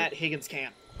I'm to... at Higgins'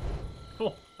 camp.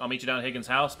 Cool. I'll meet you down at Higgins'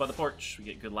 house by the porch. We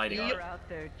get good lighting on it. You're out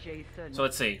there, Jason. So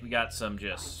let's see. We got some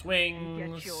just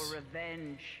swings. Get your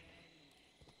revenge.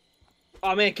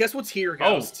 Oh man, guess what's here,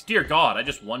 Oh, Ghost? dear God. I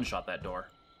just one-shot that door.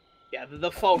 Yeah,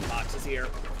 the phone box is here.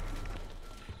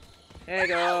 Hey,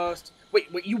 Ghost. Wait,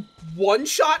 you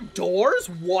one-shot doors?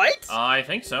 What? I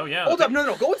think so, yeah. Hold up,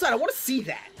 no, go inside. I want to see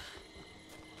that.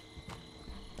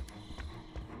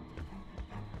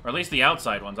 Or at least the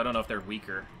outside ones. I don't know if they're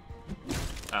weaker.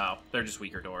 Oh, they're just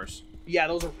weaker doors. Yeah,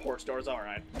 those are horse doors,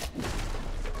 alright.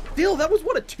 Still, that was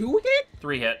what, a 2-hit?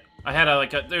 3-hit. I had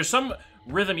there's some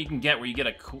rhythm you can get where you get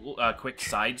a cool, quick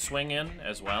side swing in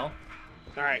as well.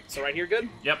 Alright, so right here, good?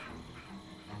 Yep.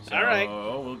 So Alright.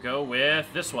 we'll go with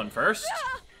this one first.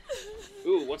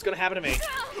 Ooh, what's gonna happen to me?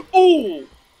 Ooh!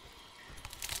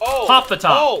 Oh! Pop the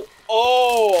top. Oh!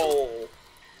 Oh!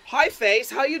 Hi,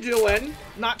 face. How you doing?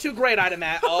 Not too great, I'd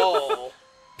imagine. Oh.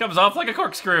 Comes off like a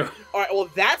corkscrew. Alright, well,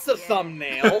 that's a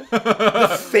thumbnail.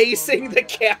 The facing the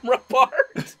camera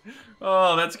part.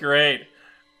 Oh, that's great.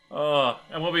 Oh,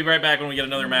 and we'll be right back when we get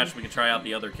another match. We can try out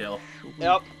the other kill.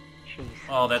 Yep.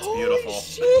 Oh, that's beautiful.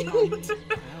 Holy shit.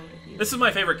 This is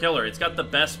my favorite killer. It's got the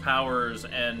best powers,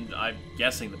 and I'm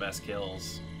guessing the best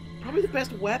kills. Probably the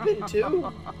best weapon,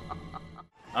 too.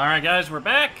 Alright, guys, we're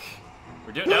back.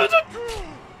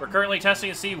 We're currently testing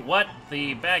to see what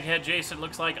the Baghead Jason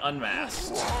looks like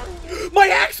unmasked. My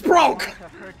axe broke! To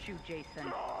hurt you,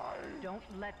 Jason. Don't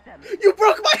let them. You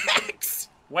broke my axe!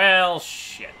 Well,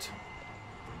 shit.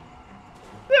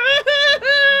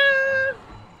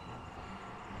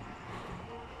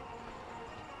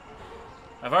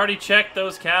 I've already checked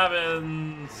those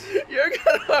cabins. You're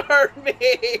gonna hurt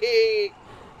me!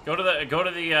 Go to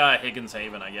the Higgins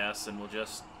Haven, I guess, and we'll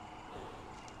just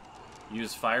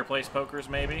use fireplace pokers,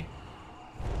 maybe.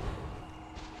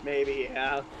 Maybe,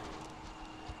 yeah.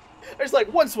 There's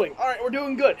like 1 swing. Alright, we're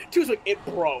doing good. 2 swing. It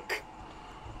broke.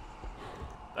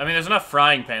 I mean, there's enough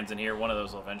frying pans in here. One of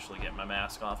those will eventually get my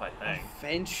mask off, I think.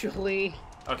 Eventually.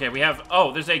 Okay, we have...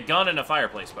 Oh, there's a gun and a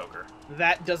fireplace poker.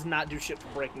 That does not do shit for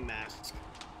breaking masks.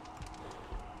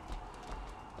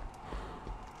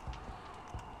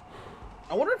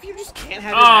 I wonder if you just can't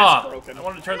have your mask broken. I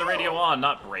wanted to turn the radio on,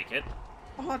 not break it.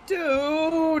 Oh,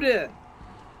 dude!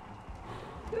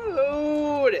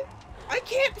 Dude! I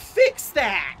can't fix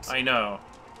that! I know.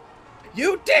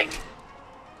 You dick!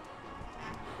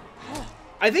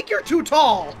 I think you're too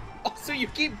tall! Also, you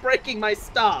keep breaking my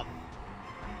stuff.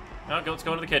 Oh, let's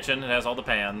go into the kitchen. It has all the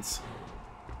pans.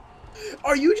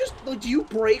 Are you just... Do you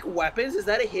break weapons? Is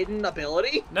that a hidden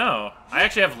ability? No. I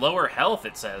actually have lower health,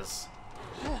 it says.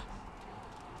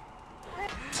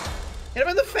 Hit him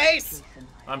in the face!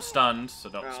 I'm stunned, so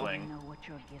don't Oh. swing. Know what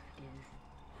your gift is.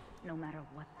 No matter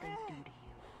what they do to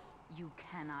you, you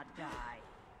cannot die.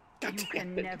 God You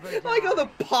damn can it. never I like how the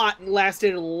die. pot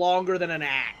lasted longer than an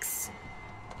axe.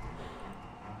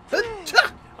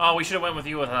 Oh, we should have went with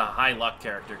you with a high luck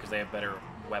character, because they have better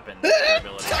weapon ability. They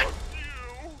want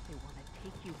to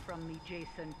take you from me,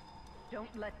 Jason. Don't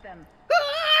let them.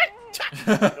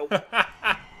 Nope.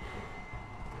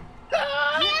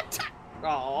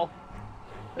 Oh.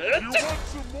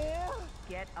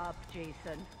 Get up,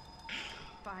 Jason.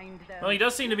 Find them. Well, he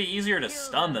does seem to be easier to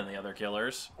stun than the other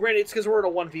killers. Granted, it's because we're in a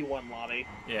 1v1 lobby.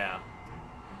 Yeah.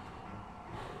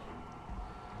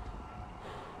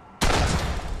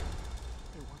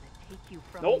 you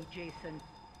from Nope. me, Jason.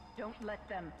 Don't let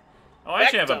them. Oh, I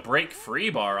actually have a Backed up. break free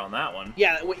bar on that one.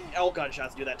 Yeah, all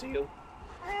gunshots do that to you.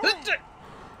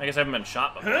 I guess I haven't been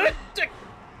shot before.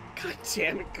 God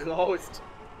damn it, Ghost.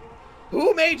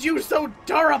 Who made you so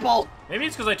durable? Maybe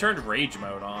it's because I turned rage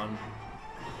mode on.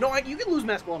 No, you can lose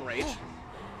mask while in rage.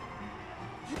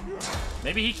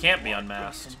 Maybe he can't be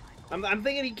unmasked. I'm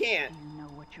thinking he can't. You know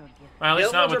what your gift Well, at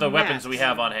least Yeah, not those with the are weapons we masks.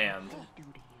 have on hand. will do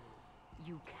to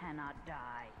you. You cannot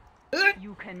die.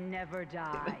 You can never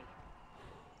die.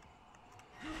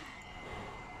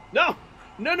 No!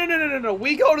 No.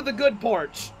 We go to the good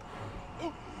porch.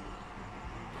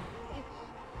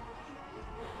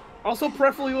 Also,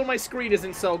 preferably when my screen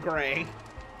isn't so gray.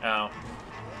 Oh.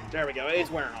 There we go. It's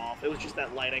wearing off. It was just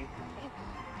that lighting.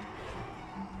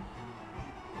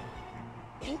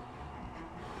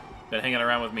 Been hanging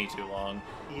around with me too long.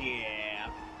 Yeah.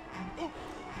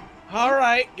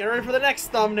 Alright, get ready for the next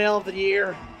thumbnail of the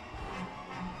year.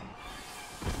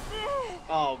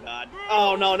 Oh, God.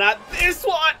 Oh, no, not this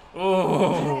one!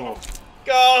 Ooh.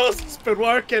 Ghost's been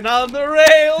working on the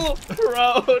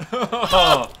railroad.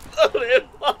 Oh, In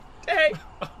one day.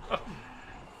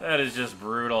 that is just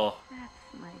brutal.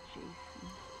 That's my Jason.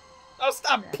 Oh,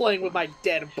 stop playing with my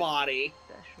dead body.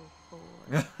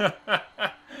 Special force.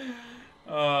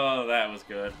 Oh, that was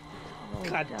good. All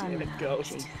God done damn it, now,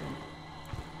 Ghost. Jason.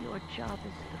 Your job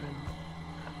is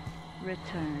through.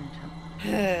 Return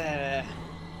to.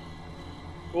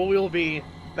 Well, we'll be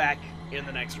back in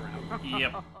the next round.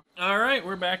 Yep. All right,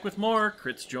 we're back with more.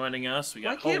 Crit's joining us. We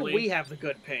Why got can't Holy. we have the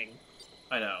good ping?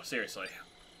 I know, seriously.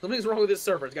 Something's wrong with this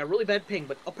server. It's got really bad ping,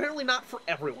 but apparently not for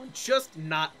everyone. Just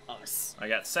not us. I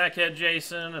got Sackhead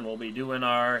Jason, and we'll be doing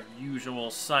our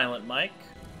usual silent mic.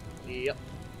 Yep.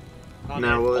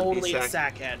 Now will it be only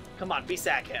Sack- Sackhead. Come on, be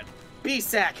Sackhead. Be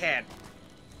Sackhead.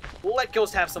 We'll let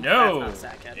Ghost have some No, that's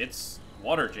not Sackhead. it's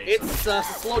Water Jason.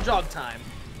 It's slow jog time.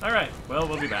 All right, well,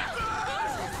 we'll be back.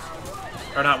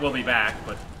 Or not, we'll be back,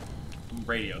 but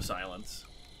radio silence.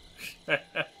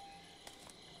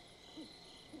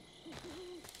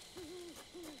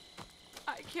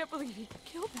 I can't believe he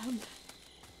killed them.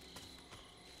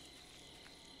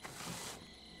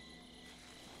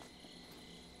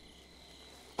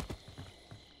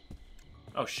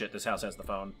 Oh shit, this house has the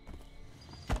phone.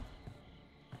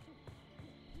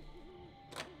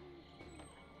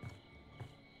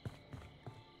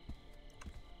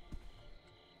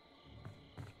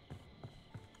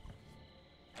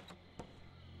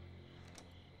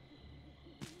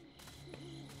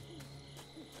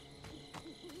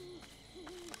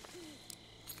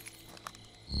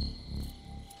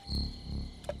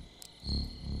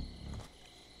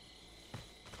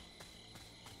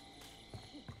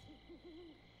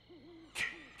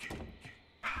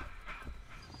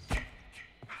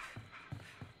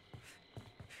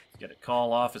 Get a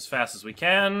call off as fast as we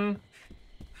can.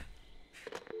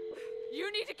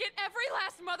 You need to get every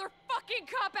last motherfucking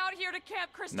cop out here to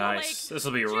Camp Crystal Nice. Lake. This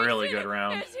will be a really Jason good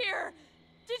round. is here.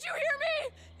 Did you hear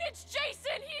me? It's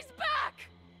Jason. He's back.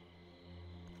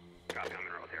 Copy, I'm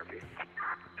in row therapy.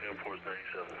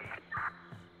 437.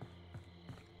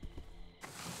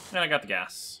 And I got the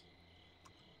gas.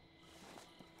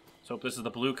 Let's hope this is the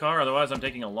blue car, otherwise I'm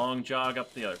taking a long jog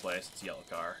up the other place. It's a yellow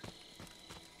car.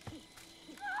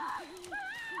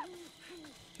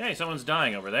 Okay, someone's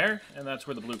dying over there, and that's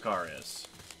where the blue car is.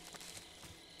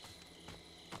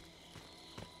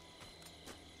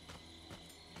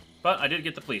 But I did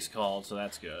get the police called, so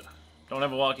that's good. Don't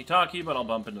have a walkie-talkie, but I'll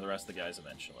bump into the rest of the guys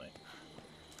eventually.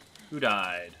 Who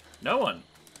died? No one,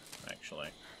 actually.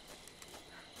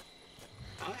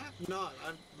 I have not.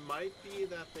 It might be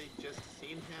that they just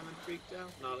seen him and freaked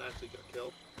out, not actually got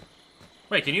killed.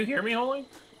 Wait, can you hear me, Holy?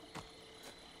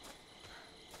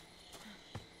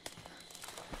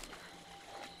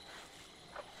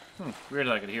 Weird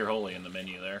that I could hear Holy in the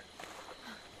menu there.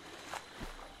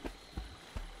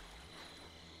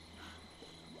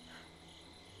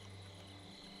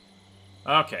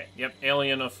 Okay, yep,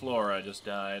 Alien of Flora just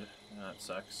died. That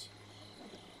sucks.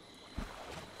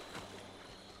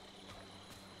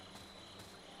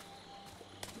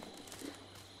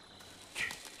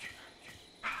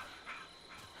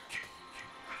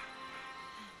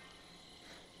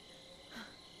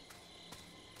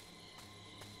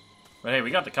 But hey,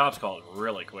 we got the cops called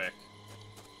really quick.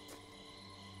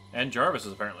 And Jarvis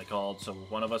is apparently called, so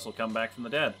one of us will come back from the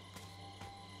dead.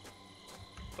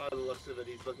 By the looks of it,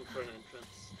 he's looking for an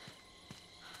entrance.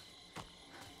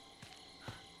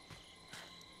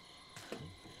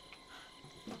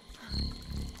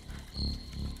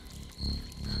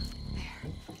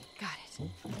 Got it.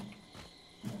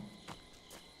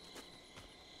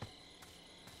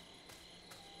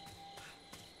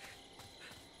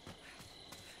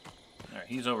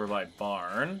 he's over by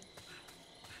barn.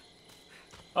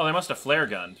 Oh, they must have flare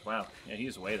gunned. Wow. Yeah,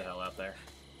 he's way the hell out there.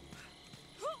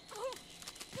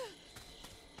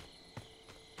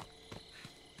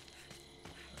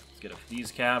 Let's get up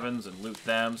these cabins and loot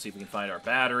them, see if we can find our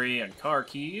battery and car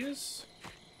keys.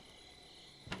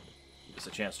 Give us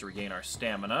a chance to regain our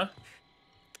stamina.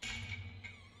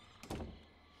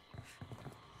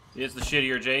 It is the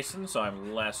shittier Jason, so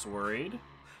I'm less worried.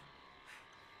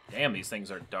 Damn, these things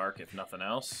are dark, if nothing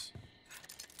else.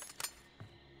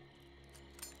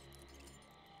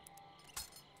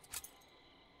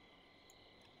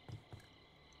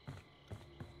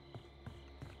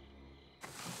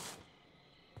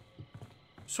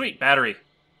 Sweet, battery.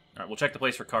 Alright, we'll check the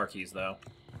place for car keys, though.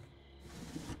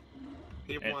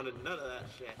 He wanted none of that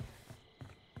shit.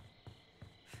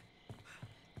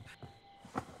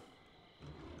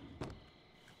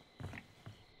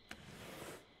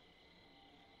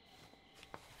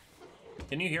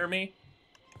 Can you hear me,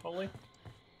 Foley?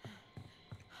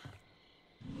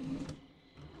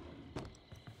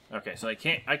 Okay, so I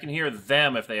can hear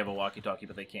them if they have a walkie-talkie,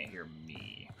 but they can't hear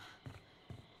me.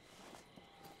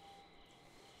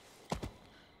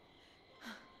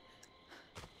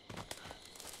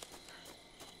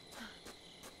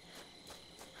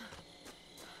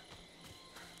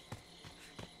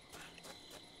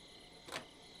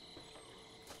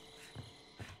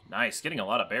 Nice, getting a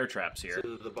lot of bear traps here.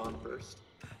 To the bomb first.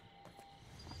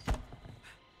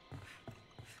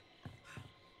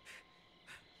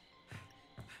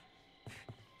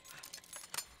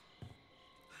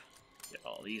 Get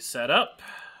all these set up.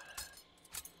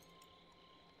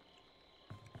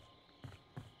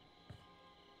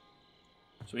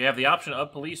 So we have the option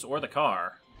of police or the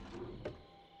car.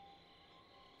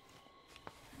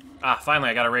 Ah, finally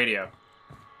I got a radio.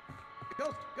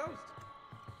 Ghost!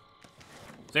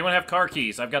 Does anyone have car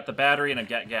keys? I've got the battery and I've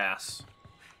got gas.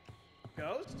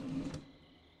 Ghost?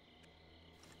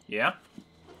 Yeah?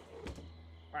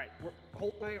 Alright,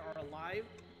 Holt and I are alive.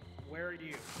 Where are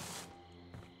you?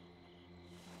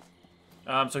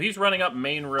 So he's running up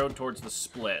main road towards the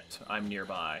split. I'm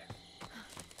nearby.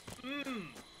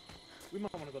 We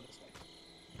might want to go this way.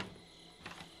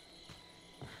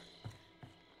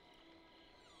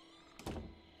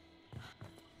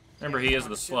 Remember, he is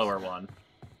the slower one.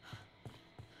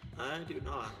 I do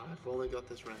not. I've only got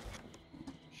this rank.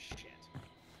 Shit.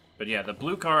 But yeah, the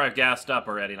blue car I've gassed up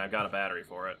already, and I've got a battery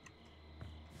for it.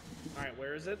 Alright,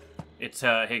 where is it? It's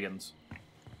Higgins.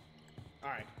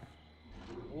 Alright.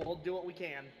 We'll do what we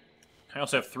can. I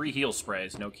also have 3 heal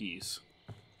sprays, no keys.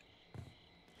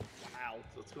 Wow.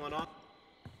 So what's going on?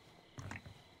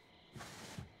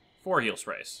 4 heal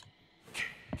sprays.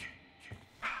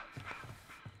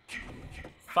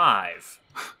 5.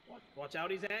 Watch out,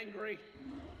 he's angry.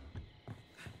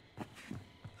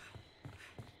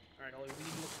 Alright, Ollie, we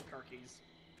need to look for car keys.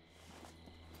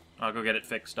 I'll go get it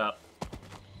fixed up.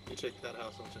 You check that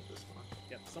house, I'll check this one.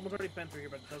 Yep, someone's already been through here,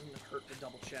 but it doesn't hurt to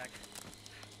double check.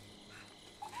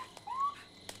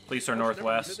 Police are Never mind,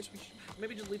 northwest.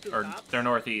 maybe just leave to the Or top. they're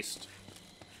northeast.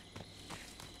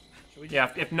 Should we just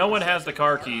Yeah, go if no one has the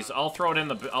car north? keys, I'll throw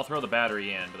the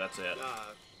battery in, but that's it.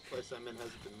 Place I'm in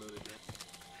hasn't been moved yet.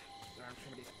 Alright,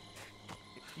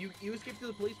 somebody- You escape to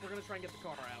the police, we're gonna try and get the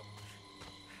car out.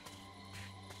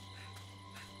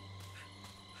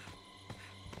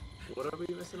 What are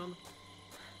we missing on the...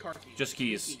 Car keys. Just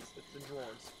keys. It's in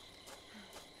drawers.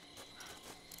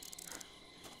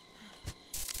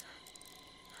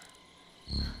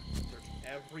 Search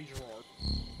every drawer.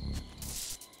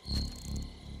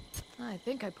 I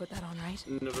think I put that on right.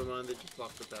 Never mind, they just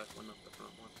locked the back one, not the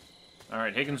front one.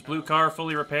 Alright, Higgins' blue car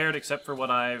fully repaired, except for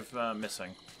what I've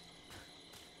missing.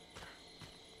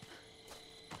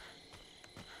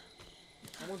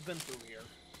 Someone's been through here.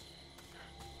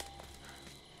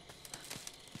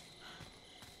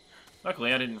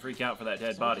 Luckily, I didn't freak out for that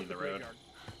dead body in the road.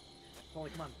 Holy,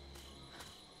 come on.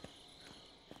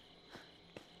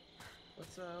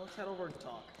 Let's head over and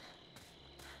talk.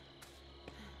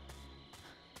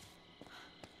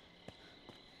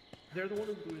 They're the one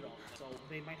who booted on, so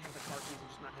they might have the car keys and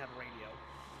just not have a radio.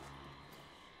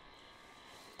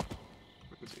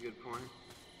 That's a good point.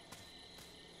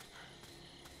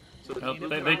 So Well, You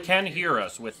know, they can hear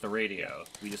us with the radio.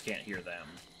 We just can't hear them.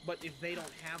 But if they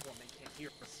don't have one, they can't hear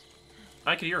us.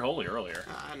 I could hear Holy earlier.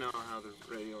 I know how the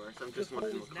radio works. I'm Just just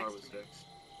wondering Holy's what car was next to me. fixed.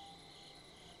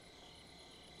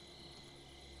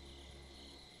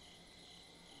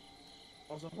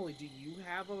 Also, Holy, do you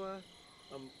have a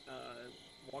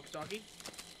walkie-talkie?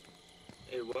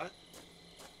 A what?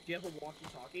 Do you have a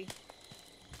walkie-talkie?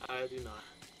 I do not.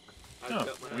 Oh, I've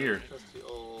got my weird. trusty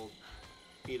old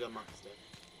beat 'em up stick.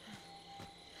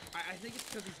 I think it's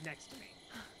because he's next to me.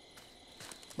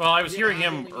 Well, I was hearing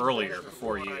Yeah, him I earlier said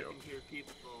before I you. can hear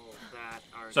people that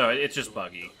are So it's just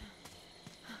buggy.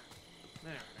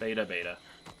 There. Beta.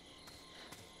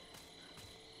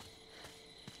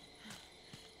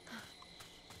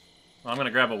 Well, I'm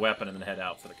gonna grab a weapon and then head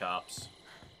out for the cops.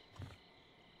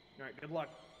 Alright, good luck.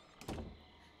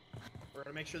 We're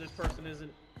gonna make sure this person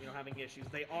isn't, having issues.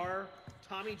 They are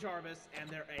Tommy Jarvis, and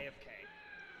they're AFK.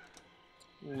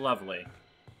 Lovely.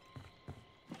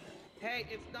 Hey,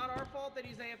 it's not our fault that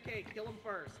he's AFK. Kill him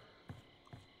first.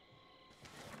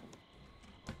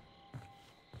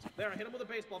 There, hit him with a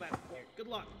baseball bat. Good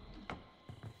luck.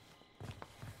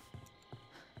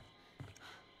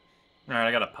 Alright,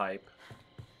 I got a pipe.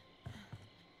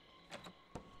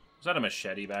 Is that a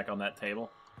machete back on that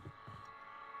table?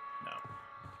 No.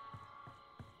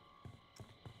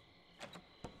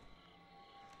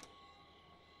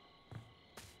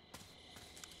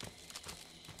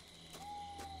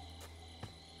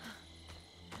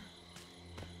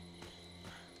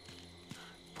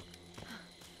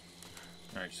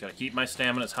 Alright, just gotta keep my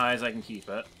stamina as high as I can keep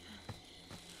it.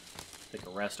 Take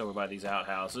a rest over by these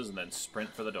outhouses, and then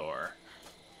sprint for the door.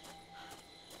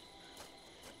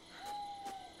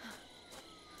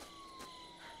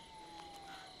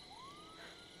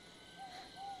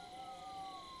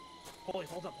 Holy,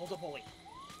 hold up, Holy.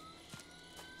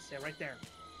 Stay right there.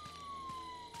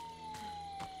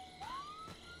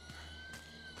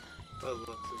 Oh, looks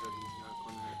as if he's not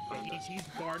going to find us. He's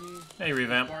guarding. Hey,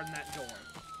 Revamp. He's guarding that door.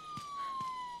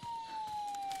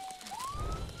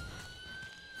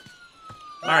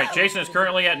 Alright, Jason is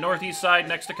currently at northeast side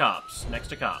next to cops. We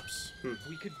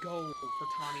could go for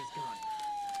Tommy's gun.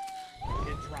 We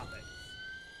didn't drop it.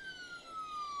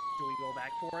 Do we go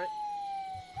back for it?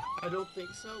 I don't think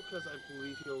so, because I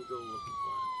believe he'll go looking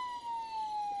for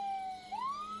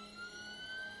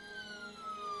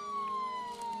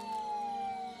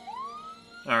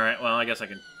it. Alright, well, I guess I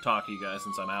can talk to you guys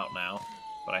since I'm out now.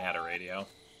 But I had a radio.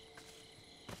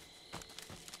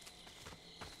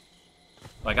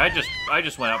 Like, I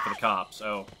just went out for the cops.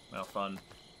 Oh, well, fun.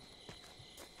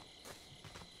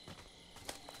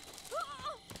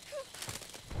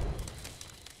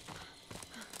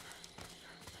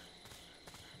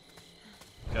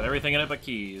 Got everything in it but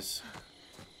keys.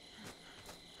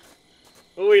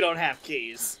 We don't have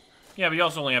keys. Yeah, but you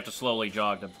also only have to slowly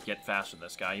jog to get faster than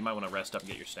this guy. You might want to rest up and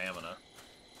get your stamina.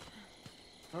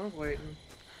 I'm waiting.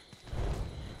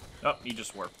 Oh, he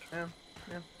just warped. Yeah.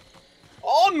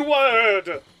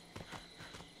 Onward!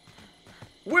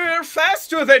 We're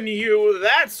faster than you,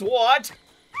 that's what!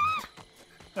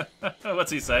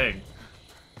 What's he saying?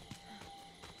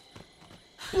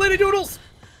 Blitty doodles!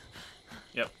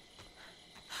 Yep.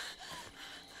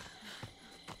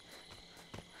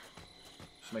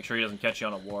 Just make sure he doesn't catch you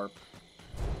on a warp.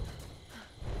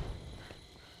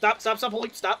 Stop,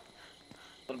 Holy, stop.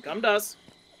 Let him come to us.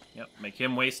 Yep, make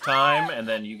him waste time, and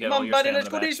then you get Come all on, your buddy, stamina let's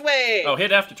go back. this way! Oh,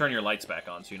 hit F to turn your lights back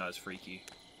on so you're not as freaky.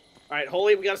 Alright,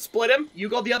 Holy, we gotta split him. You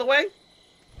go the other way.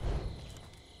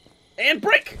 And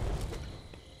break!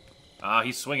 Ah,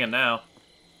 he's swinging now.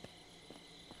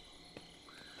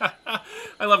 I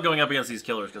love going up against these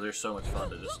killers because they're so much fun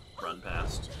to just run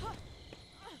past.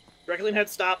 Directly in head,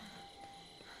 stop.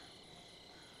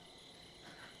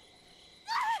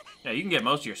 Yeah, you can get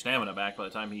most of your stamina back by the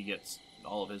time he gets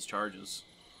all of his charges.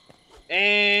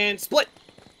 And split!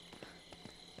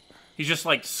 He's just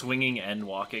like swinging and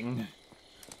walking.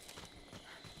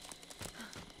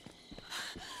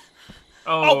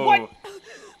 Oh, what?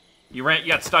 You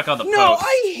got stuck on the post. No,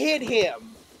 I hit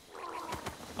him!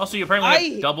 Also, you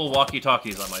apparently have double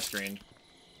walkie-talkies on my screen.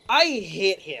 I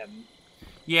hit him.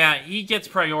 Yeah, he gets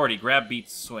priority. Grab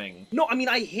beats swing. No, I mean,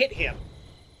 I hit him.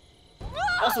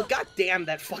 Also, goddamn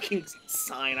that fucking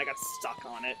sign. I got stuck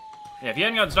on it. Yeah, if you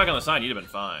hadn't gotten stuck on the sign, you'd have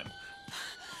been fine.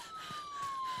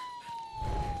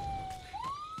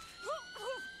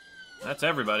 That's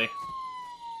everybody.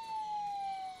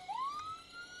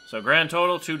 So grand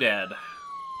total, 2 dead.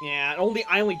 Yeah,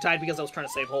 I only died because I was trying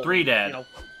to save Holy. 3 dead. You know,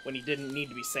 when he didn't need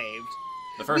to be saved.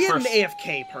 The first we had person. an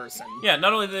AFK person. Yeah,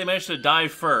 not only did they manage to die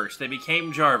first, they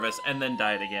became Jarvis and then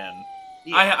died again.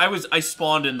 Yeah. I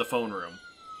spawned in the phone room.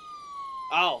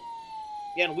 Oh.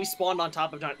 Yeah, and we spawned on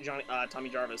top of Tommy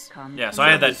Jarvis. Come Yeah, to so I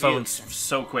had that Yeah. phone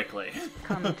so quickly.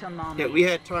 Come to mommy. Yeah, we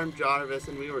had Tom Jarvis,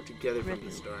 and we were together from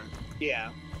the start. Yeah.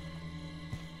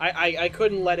 I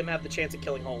couldn't let him have the chance of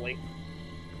killing Holy.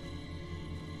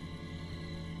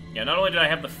 Yeah, not only did I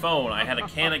have the phone, I had a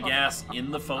can of gas in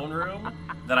the phone room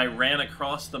that I ran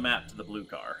across the map to the blue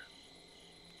car.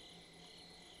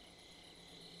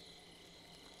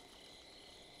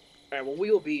 Alright, well,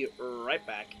 we will be right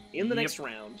back in the Yep. next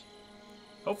round.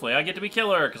 Hopefully I get to be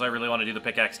killer, because I really want to do the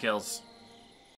pickaxe kills.